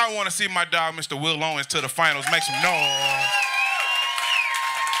 Y'all want to see my dog Mr. Will Owens to the finals? Make some noise.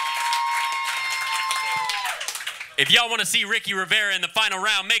 If y'all want to see Ricky Rivera in the final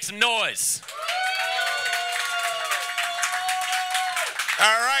round, make some noise. All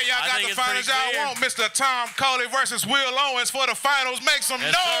right, y'all I got think the it's finals pretty y'all clear. want. Mr. Tom Coley versus Will Owens for the finals. Make some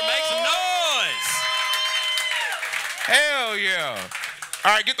Yes, noise. sir, make some noise. Hell yeah.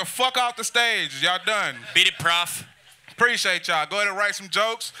 All right, get the fuck off the stage. Y'all done. Beat it, prof. Appreciate y'all. Go ahead and write some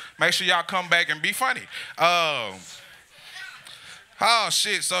jokes. Make sure y'all come back and be funny. Oh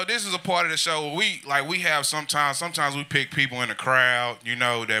shit! So this is a part of the show where we have sometimes we pick people in the crowd, you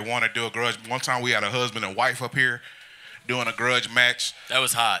know, that want to do a grudge. One time we had a husband and wife up here doing a grudge match. That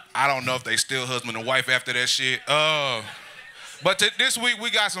was hot. I don't know if they still husband and wife after that shit. But this week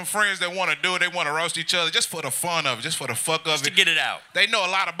we got some friends that want to do it. They want to roast each other just for the fun of it, just for the fuck of Just it. to get it out. They know a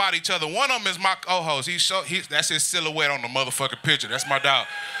lot about each other. One of them is my co-host. That's his silhouette on the motherfucking picture. That's my dog.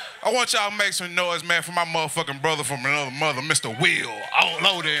 I want y'all to make some noise, man, for my motherfucking brother from another mother, Mr. Will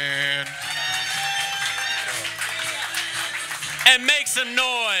Loden. And make some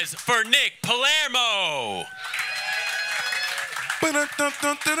noise for Nick Palermo. Dun, dun,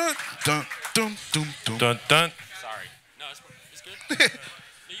 dun, dun, dun, dun, dun, dun, dun. Sorry. No, it's good. There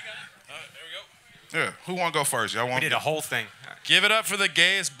we go. Yeah, who want to go first? Y'all want? We did a whole thing. Give it up for the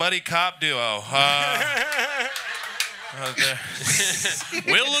gayest buddy cop duo.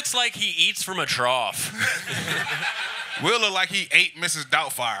 Will looks like he eats from a trough. Will look like he ate Mrs.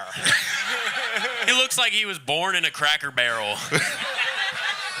 Doubtfire. He looks like he was born in a Cracker Barrel.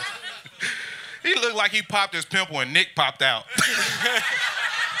 He looked like he popped his pimple and Nick popped out.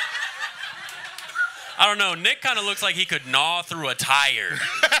 I don't know. Nick kind of looks like he could gnaw through a tire.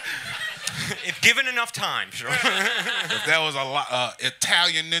 If given enough time, sure. If that was a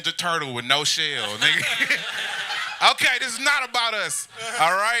Italian Ninja Turtle with no shell, nigga. Okay, this is not about us.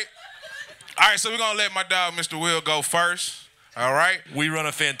 All right? All right, so we're going to let my dog, Mr. Will, go first. All right? We run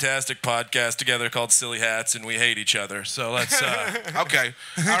a fantastic podcast together called Silly Hats, and we hate each other. So let's... Okay.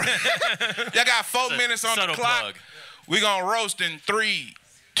 All right. Y'all got 4 minutes on the clock. Plug. We're going to roast in 3,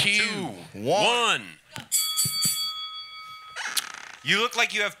 2, 1. You look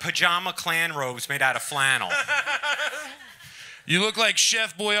like you have pajama clan robes made out of flannel. You look like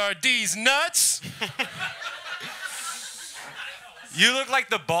Chef Boyardee's nuts. You look like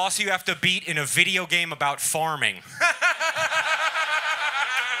the boss you have to beat in a video game about farming.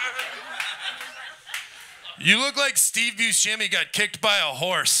 You look like Steve Buscemi got kicked by a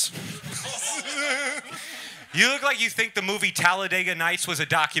horse. You look like you think the movie Talladega Nights was a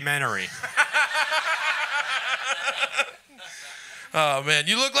documentary. Oh, man.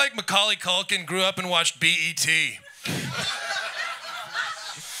 You look like Macaulay Culkin grew up and watched BET.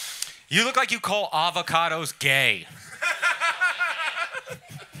 You look like you call avocados gay.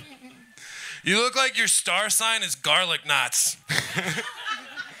 You look like your star sign is garlic knots.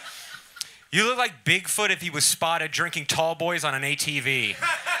 You look like Bigfoot if he was spotted drinking tall boys on an ATV.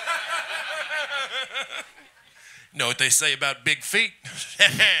 Know what they say about big feet?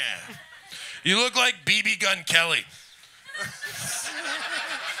 You look like BB Gun Kelly.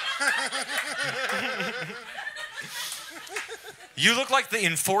 You look like the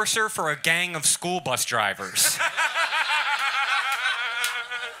enforcer for a gang of school bus drivers.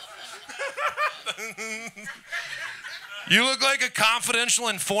 You look like a confidential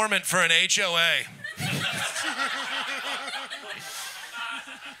informant for an HOA.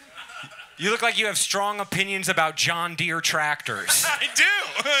 You look like you have strong opinions about John Deere tractors. I do.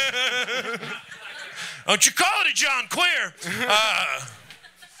 Don't you call it a John Queer.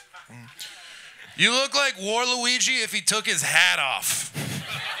 You look like Waluigi if he took his hat off.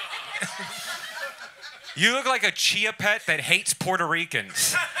 You look like a chia pet that hates Puerto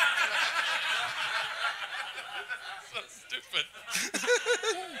Ricans. So stupid.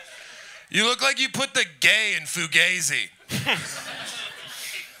 You look like you put the gay in Fugazi.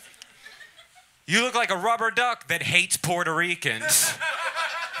 You look like a rubber duck that hates Puerto Ricans.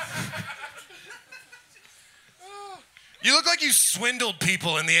 You look like you swindled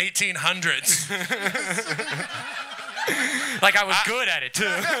people in the 1800s. Like I was good at it, too.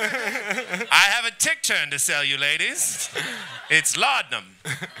 I have a tick turn to sell you, ladies. It's laudanum.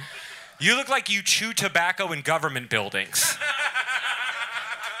 You look like you chew tobacco in government buildings.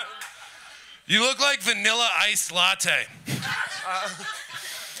 You look like Vanilla Iced Latte.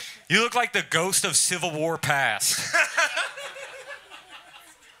 You look like the ghost of Civil War past.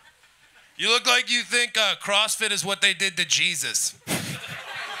 You look like you think CrossFit is what they did to Jesus.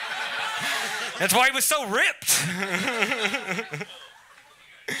 That's why he was so ripped.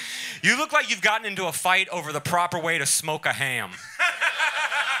 You look like you've gotten into a fight over the proper way to smoke a ham.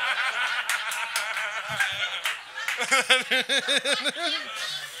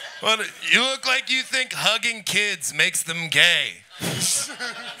 Well, you look like you think hugging kids makes them gay.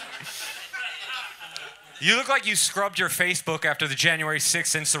 You look like you scrubbed your Facebook after the January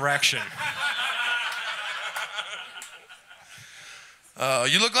 6th insurrection.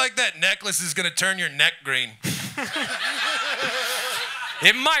 You look like that necklace is gonna turn your neck green.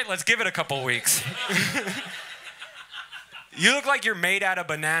 It might. Let's give it a couple weeks. You look like you're made out of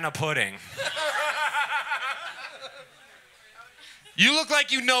banana pudding. You look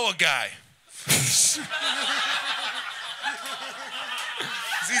like you know a guy. He's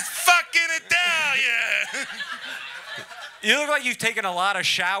fucking it down, yeah. You look like you've taken a lot of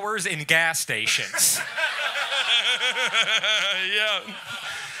showers in gas stations. Yeah.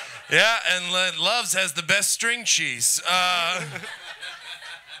 Yeah, and Love's has the best string cheese.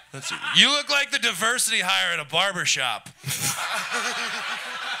 Let's see. You look like the diversity hire at a barber shop.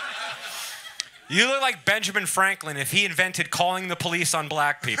 You look like Benjamin Franklin if he invented calling the police on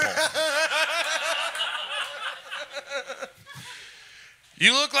black people.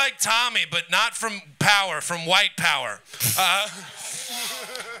 You look like Tommy, but not from Power, from White Power.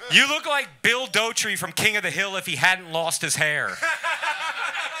 You look like Bill Dotrey from King of the Hill if he hadn't lost his hair.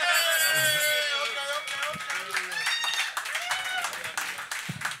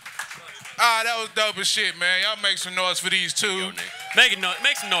 Ah, that was dope as shit, man. Y'all make some noise for these two. Make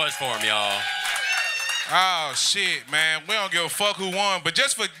some noise for them, y'all. Oh, shit, man. We don't give a fuck who won, but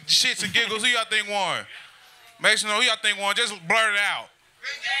just for shits and giggles, who y'all think won? Make some noise. Who y'all think won? Just blurt it out.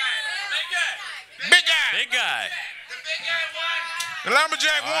 Big guy. Big guy. The big guy won. The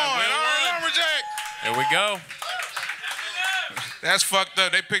lumberjack won. All right, lumberjack. Here we go. That's fucked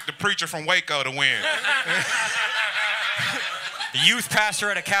up. They picked the preacher from Waco to win. The youth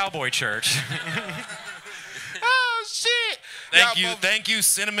pastor at a cowboy church. Oh, shit. Thank you,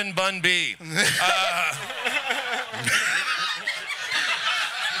 Cinnamon Bun B.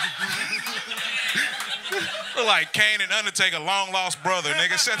 Look like Kane and Undertaker, long lost brother,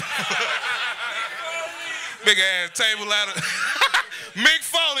 nigga. Shut the big ass table ladder. Mick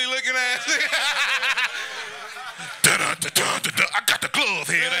Foley looking ass. I got the glove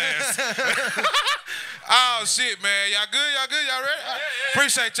head ass. Oh shit, man. Y'all good? Y'all good? Y'all ready?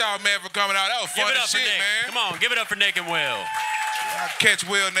 Appreciate y'all, man, for coming out. That was fun as shit, man. Come on, give it up for Nick and Will. I'll catch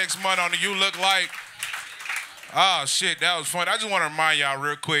Will next month on the You Look Like. Oh shit, that was fun. I just want to remind y'all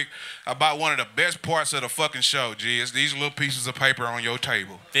real quick about one of the best parts of the fucking show, G. It's these little pieces of paper on your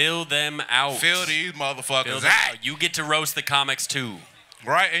table. Fill them out. Fill these motherfuckers Fill them out. You get to roast the comics too.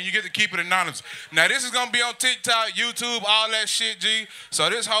 Right, and you get to keep it anonymous. Now, this is going to be on TikTok, YouTube, all that shit, G. So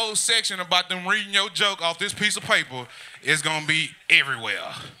this whole section about them reading your joke off this piece of paper is going to be everywhere.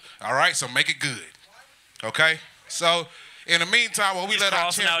 All right, so make it good. Okay? So, in the meantime, while we let our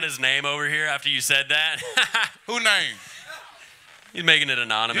crossing out his name over here after you said that. Who name? He's making it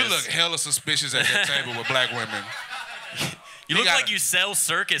anonymous. You look hella suspicious at that table with black women. You look like you sell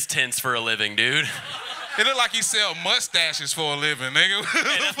circus tents for a living, dude. It look like he sell mustaches for a living, nigga.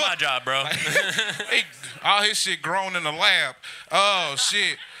 Hey, that's my job, bro. All his shit grown in the lab. Oh,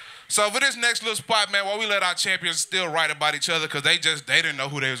 shit. So for this next little spot, man, while we let our champions still write about each other, because they didn't know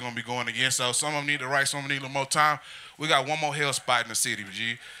who they was going to be going against, so some of them need to write, some of them need a little more time. We got one more hell spot in the city,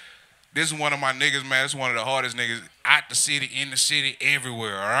 G. This is one of my niggas, man. This is one of the hardest niggas out the city, in the city,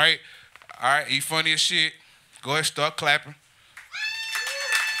 everywhere, all right? All right, he funny as shit. Go ahead, start clapping.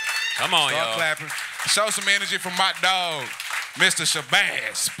 Come on, Start y'all. clapping. Show some energy from my dog, Mr.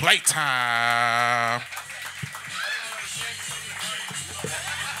 Shabazz. Playtime.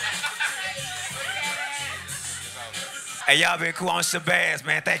 Hey, y'all been cool on Shabazz,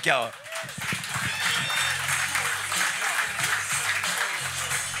 man. Thank y'all.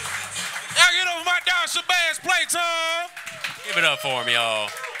 Y'all get over my dog, Shabazz. Playtime. Give it up for him, y'all.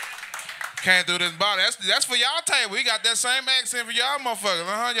 Can't do this body. That's for y'all table. We got that same accent for y'all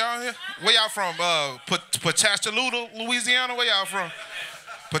motherfuckers. Y'all here? Where y'all from? Pataskala, Louisiana? Where y'all from?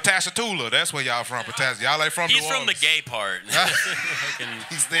 Pataskala. That's where y'all from. Pataskala. Y'all ain't from New He's from the Orleans. gay part.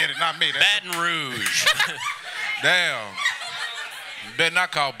 He said it, not me. Baton Rouge. Damn. You better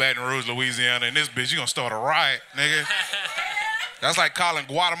not call Baton Rouge, Louisiana in this bitch. You gonna start a riot, nigga. That's like calling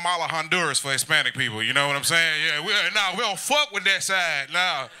Guatemala Honduras for Hispanic people. You know what I'm saying? Yeah, we don't fuck with that side.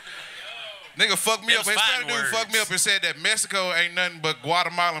 Nah. Nigga fucked me up. Hispanic dude fucked me up and said that Mexico ain't nothing but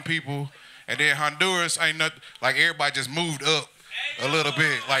Guatemalan people, and then Honduras ain't nothing. Like everybody just moved up a little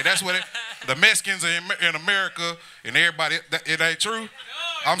bit. Like that's what the Mexicans are in America, and everybody. It ain't true.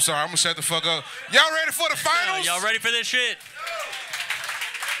 I'm sorry. I'm gonna shut the fuck up. Y'all ready for the finals? Y'all ready for this shit?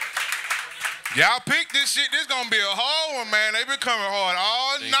 Y'all pick this shit. This gonna be a hard one, man. They been coming hard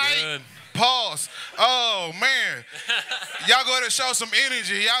all night. Good. Pause. Oh, man. Y'all go to show some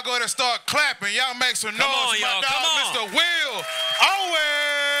energy. Y'all go to start clapping. Y'all make some noise. Come on, y'all. Come on. Mr. Will Owens.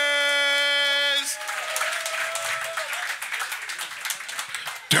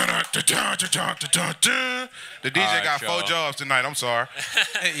 The DJ got 4 jobs tonight. I'm sorry.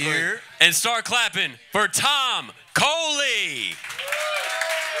 And start clapping for Tom Coley.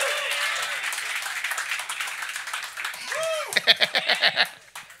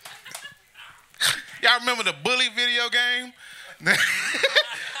 Y'all remember the Bully video game?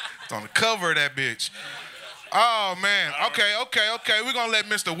 It's on the cover of that bitch. Oh, man. Okay. We're going to let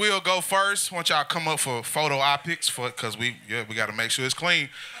Mr. Will go first. Want y'all come up for photo optics because we got to make sure it's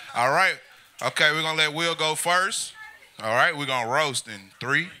clean. All right. Okay, we're going to let Will go first. All right, we're going to roast in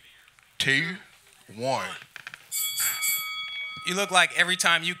 3, 2, 1. You look like every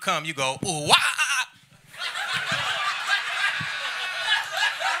time you come, you go, ooh, wah!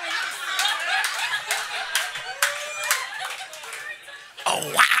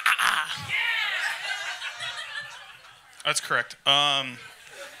 Oh, wow. That's correct.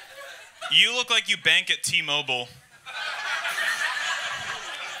 You look like you bank at T-Mobile.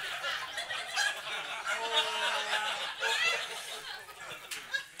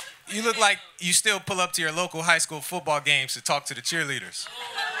 You look like you still pull up to your local high school football games to talk to the cheerleaders.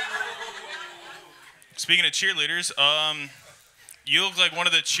 Speaking of cheerleaders, you look like one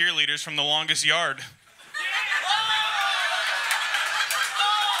of the cheerleaders from The Longest Yard.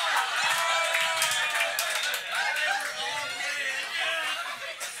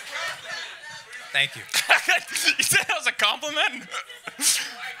 Thank you. You said that was a compliment?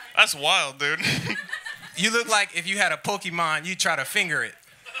 That's wild, dude. You look like if you had a Pokemon, you'd try to finger it.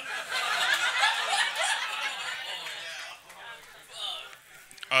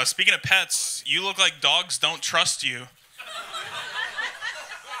 Speaking of pets, you look like dogs don't trust you.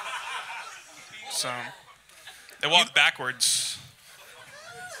 So, they walk backwards.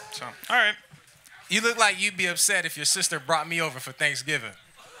 So, all right. You look like you'd be upset if your sister brought me over for Thanksgiving.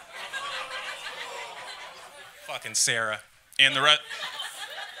 Fucking Sarah. And the rest.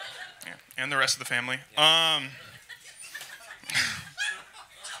 Yeah, and the rest of the family.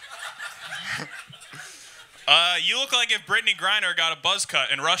 You look like if Brittany Griner got a buzz cut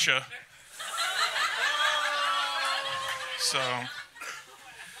in Russia. So,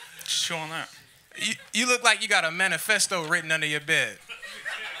 just chill on that. You look like you got a manifesto written under your bed.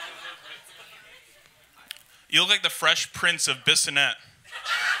 You look like the Fresh Prince of Bissonnette.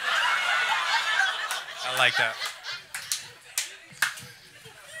 I like that.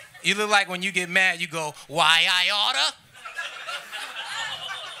 You look like when you get mad, you go, why I oughta?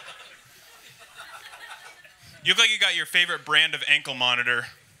 You look like you got your favorite brand of ankle monitor.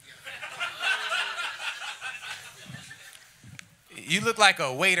 You look like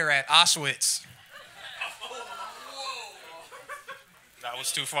a waiter at Auschwitz. That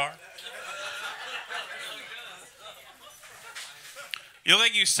was too far. You look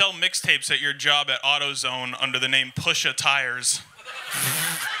like you sell mixtapes at your job at AutoZone under the name Pusha Tires.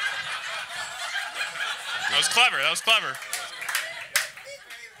 That was clever. That was clever.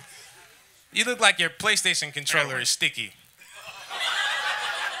 You look like your PlayStation controller is sticky.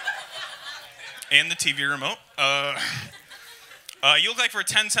 And the TV remote. You look like for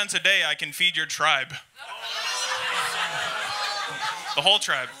 10 cents a day, I can feed your tribe. The whole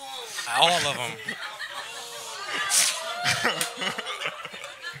tribe. All of them.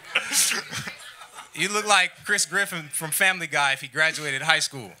 You look like Chris Griffin from Family Guy if he graduated high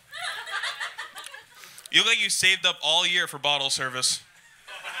school. You look like you saved up all year for bottle service.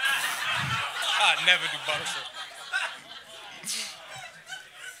 I'd never do bottle service.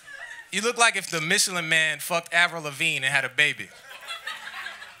 You look like if the Michelin Man fucked Avril Lavigne and had a baby.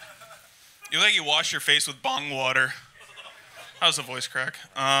 You look like you wash your face with bong water. That was a voice crack.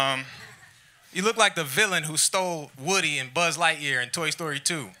 You look like the villain who stole Woody and Buzz Lightyear in Toy Story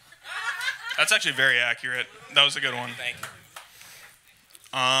 2. That's actually very accurate. That was a good one. Thank you.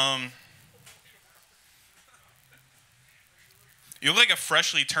 You look like a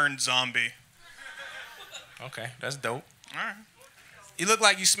freshly turned zombie. Okay, that's dope. All right. You look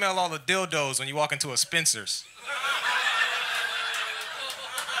like you smell all the dildos when you walk into a Spencer's.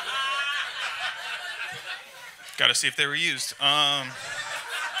 Gotta see if they were used. I'm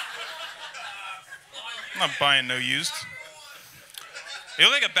not buying no used. You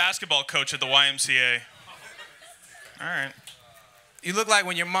look like a basketball coach at the YMCA. All right. You look like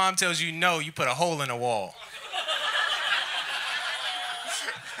when your mom tells you no, you put a hole in a wall.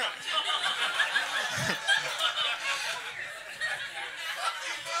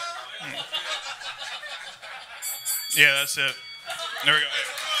 Yeah, that's it. There we go.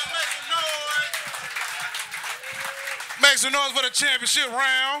 Make some noise for the championship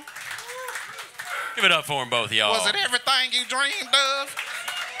round. Give it up for them both, y'all. Was it everything you dreamed of?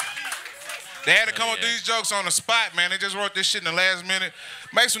 They had to come up with these jokes on the spot, man. They just wrote this shit in the last minute.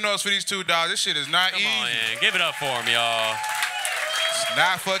 Make some noise for these two dogs. This shit is not easy. Come on, man. Give it up for them, y'all. It's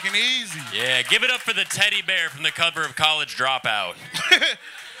not fucking easy. Yeah, give it up for the teddy bear from the cover of College Dropout.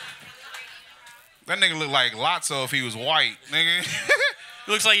 That nigga look like Lotso if he was white, nigga.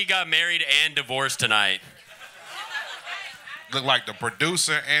 Looks like he got married and divorced tonight. Look like the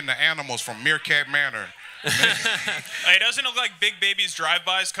producer and the animals from Meerkat Manor. Hey, doesn't it look like BigBaby's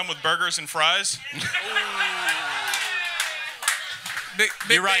drive-bys come with burgers and fries?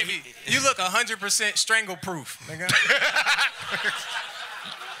 You're right. You look 100% strangle-proof, nigga.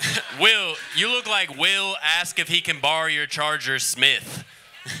 Will, you look like Will ask if he can borrow your charger, Smith.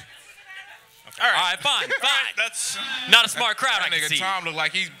 All right, fine. That's not a smart crowd. That I can nigga see. Tom look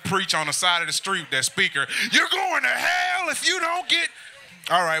like he preach on the side of the street. That speaker, you're going to hell if you don't get.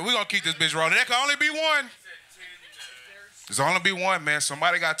 All right, we're gonna keep this bitch rolling. There can only be one. There's only be one, man.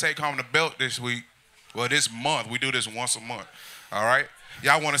 Somebody got to take home the belt this week. Well, this month. We do this once a month. All right.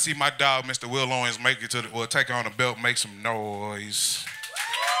 Y'all want to see my dog, Mr. Will Owens, make it to the, take on the belt, make some noise.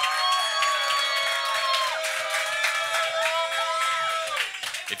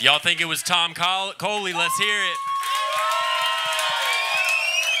 If y'all think it was Tom Coley, let's hear it.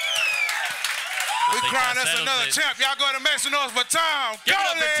 We crying us another champ. Y'all go to make some noise for Tom. Give it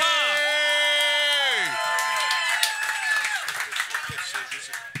up for Tom.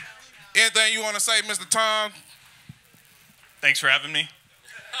 Anything you want to say, Mr. Tom? Thanks for having me.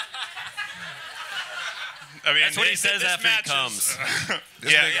 I mean, that's what he says after he comes.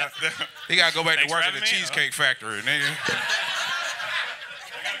 Yeah. He got to go back Thanks to work for at the having me. Cheesecake Factory, nigga.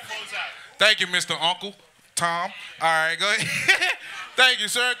 Thank you, Mr. Uncle Tom. All right, go ahead. Thank you,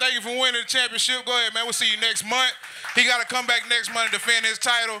 sir. Thank you for winning the championship. Go ahead, man. We'll see you next month. He got to come back next month to defend his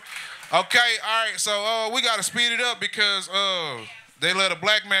title. Okay, all right. So we got to speed it up because they let a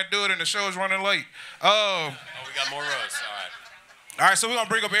black man do it and the show's running late. Oh, we got more rows. All right. All right, so we're going to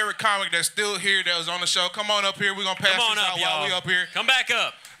bring up every comic that's still here that was on the show. Come on up here. We're going to pass this out while we up here. Come back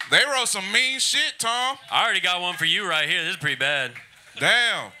up. They wrote some mean shit, Tom. I already got one for you right here. This is pretty bad.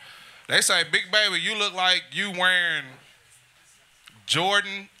 Damn. They say, BigBaby, you look like you wearing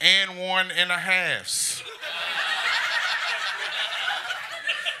Jordan and 1.5s.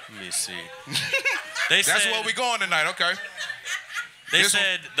 Let me see. That's where we going tonight, okay. They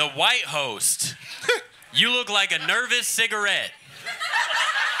said, the white host, you look like a nervous cigarette.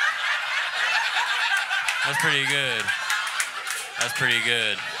 That's pretty good. That's pretty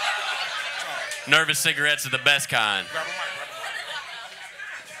good. Nervous cigarettes are the best kind.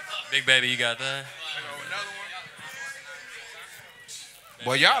 BigBaby, you got that?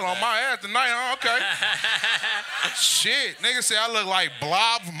 Boy, y'all on my ass tonight, huh? Okay. Shit, niggas say I look like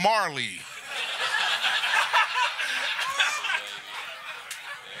Blob Marley.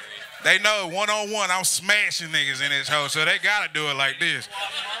 They know one-on-one, I'm smashing niggas in this hoe, so they gotta do it like this.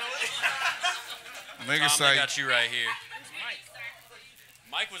 Niggas say, I got you right here.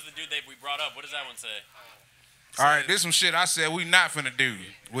 Mike was the dude that we brought up. What does that one say? all right, this some shit I said we not finna do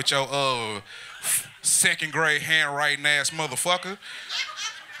with your second grade handwriting ass motherfucker.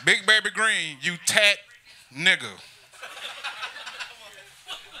 BigBaby Green, you tat nigga.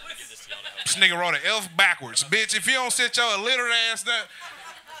 This nigga wrote an F backwards. Bitch, if you don't sit your illiterate ass down,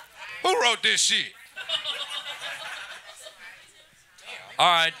 who wrote this shit? All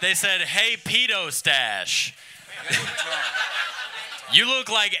right, they said, hey, pedo stash. You look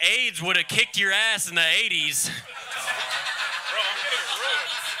like AIDS would have kicked your ass in the 80s.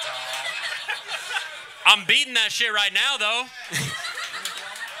 I'm beating that shit right now, though.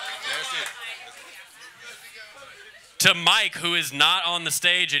 To Mike, who is not on the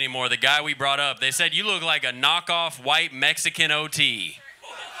stage anymore, the guy we brought up, they said, you look like a knockoff white Mexican OT.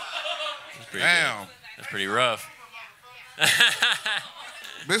 Damn. Good. That's pretty rough.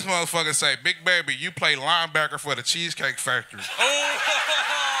 This motherfucker say, BigBaby, you play linebacker for the Cheesecake Factory.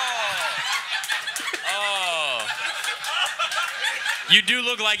 Oh. You do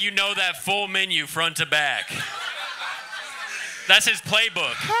look like you know that full menu front to back. That's his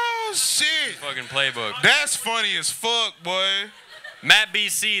playbook. Oh, shit. Fucking playbook. That's funny as fuck, boy. Matt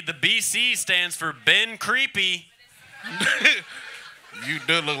BC, the BC stands for Ben Creepy. You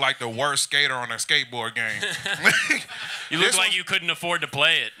do look like the worst skater on a skateboard game. You look like you couldn't afford to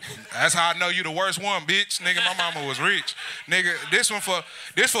play it. That's how I know you the worst one, bitch. Nigga, my mama was rich. Nigga, this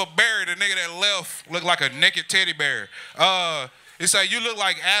for Barry, the nigga that left, looked like a naked teddy bear. It's like you look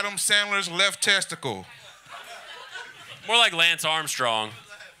like Adam Sandler's left testicle. More like Lance Armstrong.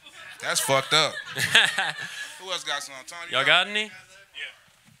 That's fucked up. Who else got some? Y'all got any?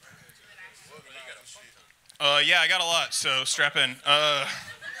 Yeah, I got a lot, so strap in.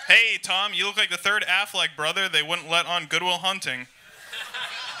 Hey, Tom, you look like the third Affleck brother they wouldn't let on Good Will Hunting.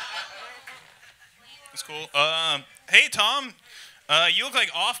 That's cool. Hey, Tom, you look like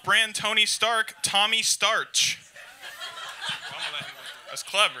off-brand Tony Stark, Tommy Starch. That's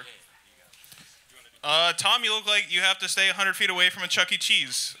clever. Tom, you look like you have to stay 100 feet away from a Chuck E.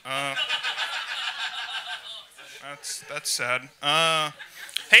 Cheese. That's sad.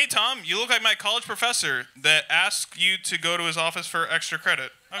 Hey, Tom, you look like my college professor that asked you to go to his office for extra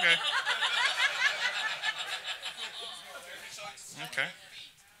credit. Okay. Okay.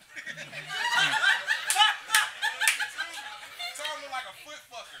 Tom look like a foot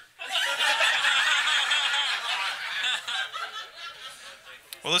fucker.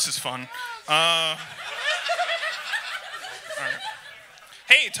 Well, this is fun. All right.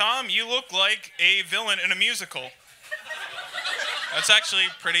 Hey, Tom, you look like a villain in a musical. That's actually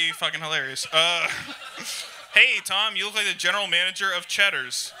pretty fucking hilarious. Hey, Tom, you look like the general manager of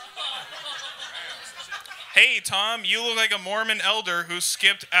Cheddar's. Hey, Tom, you look like a Mormon elder who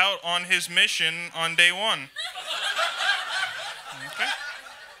skipped out on his mission on day one. Okay.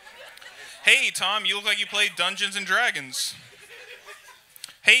 Hey, Tom, you look like you played Dungeons and Dragons.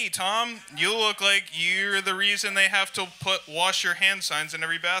 Hey, Tom, you look like you're the reason they have to put wash your hand signs in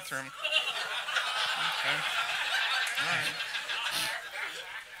every bathroom. Okay. All right.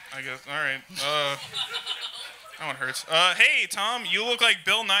 I guess, all right. That one hurts. Hey, Tom, you look like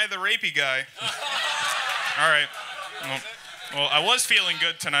Bill Nye the rapey guy. All right. Well, I was feeling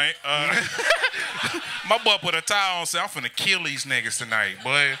good tonight. My boy put a towel on, said, I'm finna kill these niggas tonight,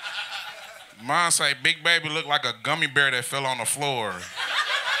 boy. Mine say, BigBaby look like a gummy bear that fell on the floor.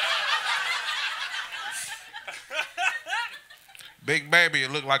 BigBaby,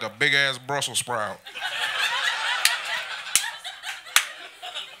 it looked like a big-ass Brussels sprout.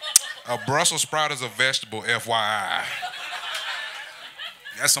 A Brussels sprout is a vegetable, FYI.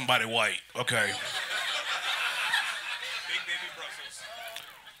 That's somebody white, okay.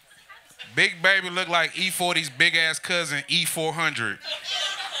 BigBaby look like E40's big-ass cousin, E400.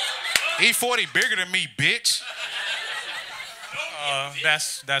 E40 bigger than me, bitch.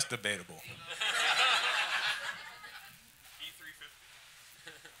 That's debatable.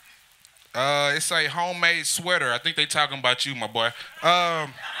 It say homemade sweater. I think they talking about you, my boy.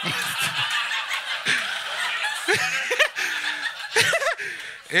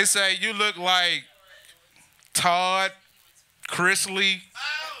 It say you look like Todd Chrisley.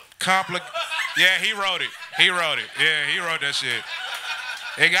 Yeah, he wrote it. Yeah, he wrote that shit.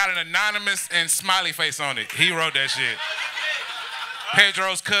 It got an anonymous and smiley face on it. He wrote that shit.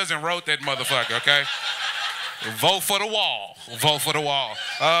 Pedro's cousin wrote that motherfucker, okay? Vote for the wall. Vote for the wall.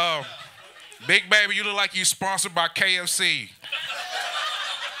 BigBaby, you look like you sponsored by KFC.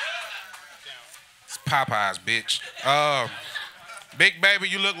 It's Popeyes, bitch. BigBaby,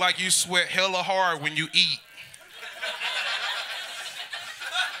 you look like you sweat hella hard when you eat.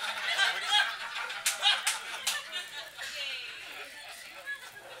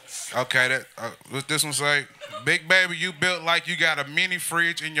 Okay, what's this one say? BigBaby, you built like you got a mini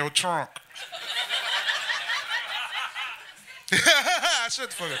fridge in your trunk.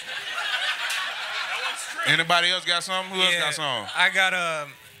 Shut the fuck up. Anybody else got something? Who else got something? I got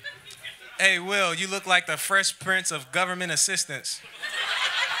hey, Will, you look like the Fresh Prince of government assistance.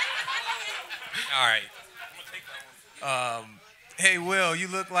 All right. Hey, Will, you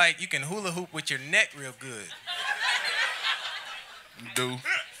look like you can hula hoop with your neck real good. You do.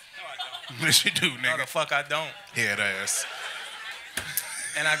 Yes, you do, nigga. No, the fuck I don't. Head ass.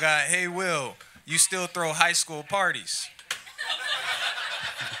 And I got, hey, Will, you still throw high school parties.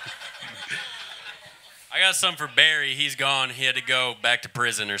 I got some for Barry. He's gone. He had to go back to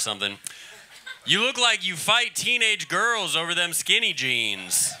prison or something. You look like you fight teenage girls over them skinny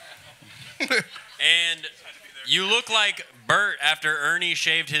jeans. And you look like Bert after Ernie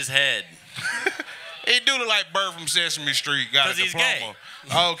shaved his head. He do look like Bert from Sesame Street. Got a diploma.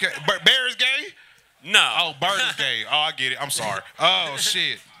 He's gay. Okay. Barry's gay? No. Oh, Bert is gay. Oh, I get it. I'm sorry. Oh,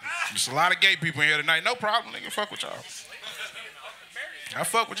 shit. There's a lot of gay people in here tonight. No problem, nigga. Fuck with y'all. I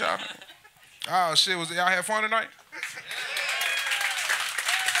fuck with y'all, man. Oh, shit. Y'all have fun tonight?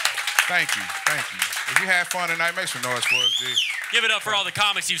 Thank you. Thank you. If you had fun tonight, make some noise for us, G. Give it up for all the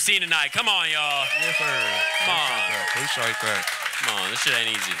comics you've seen tonight. Come on, y'all. Yes, sir. Come on. Appreciate that. Come on. This shit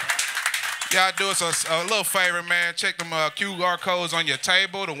ain't easy. Y'all do us a little favor, man. Check them QR codes on your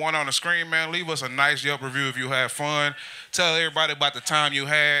table, the one on the screen, man. Leave us a nice Yelp review if you had fun. Tell everybody about the time you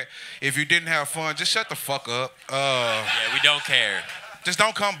had. If you didn't have fun, just shut the fuck up. Yeah, we don't care. Just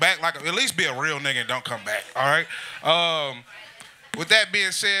don't come back. At least be a real nigga and don't come back, all right? With that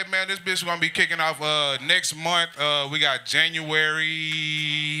being said, man, this bitch is going to be kicking off next month. We got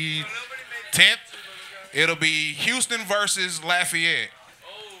January 10th. It'll be Houston versus Lafayette.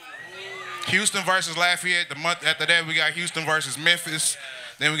 Houston versus Lafayette. The month after that, we got Houston versus Memphis.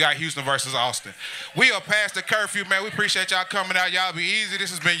 Then we got Houston versus Austin. We are past the curfew, man. We appreciate y'all coming out. Y'all be easy. This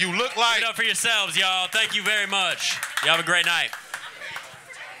has been You Look Like. Give it up for yourselves, y'all. Thank you very much. Y'all have a great night.